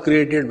girl was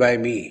created by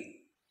me.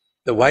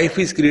 The wife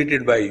is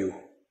created by you.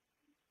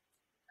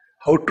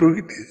 How true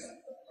it is.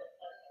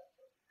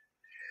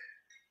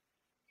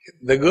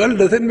 The girl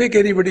doesn't make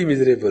anybody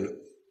miserable.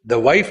 The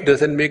wife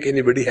doesn't make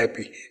anybody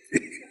happy.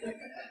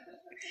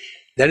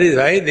 That is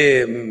why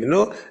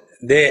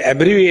they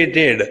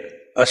abbreviated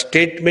a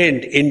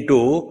statement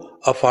into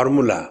a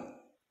formula.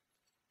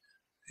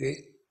 See?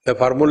 The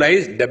formula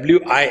is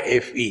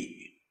WIFE.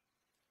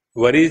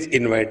 Worries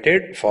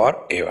invited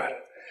forever.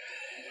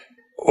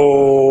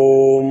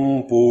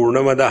 ॐ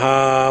पूर्णमदः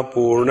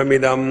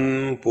पूर्णमिदं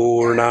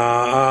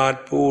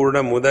पूर्णात्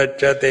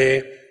पूर्णमुदच्यते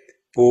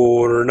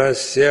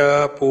पूर्णस्य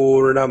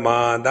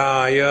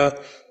पूर्णमादाय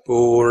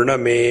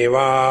पूर्णमेवावशिष्यते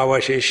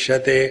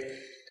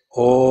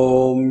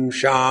ॐ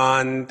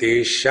शान्ति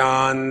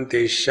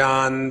शान्ति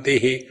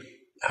शान्तिः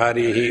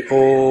हरिः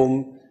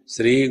ॐ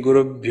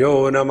श्रीगुरुभ्यो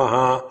नमः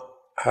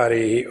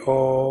हरिः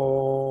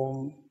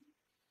ॐ।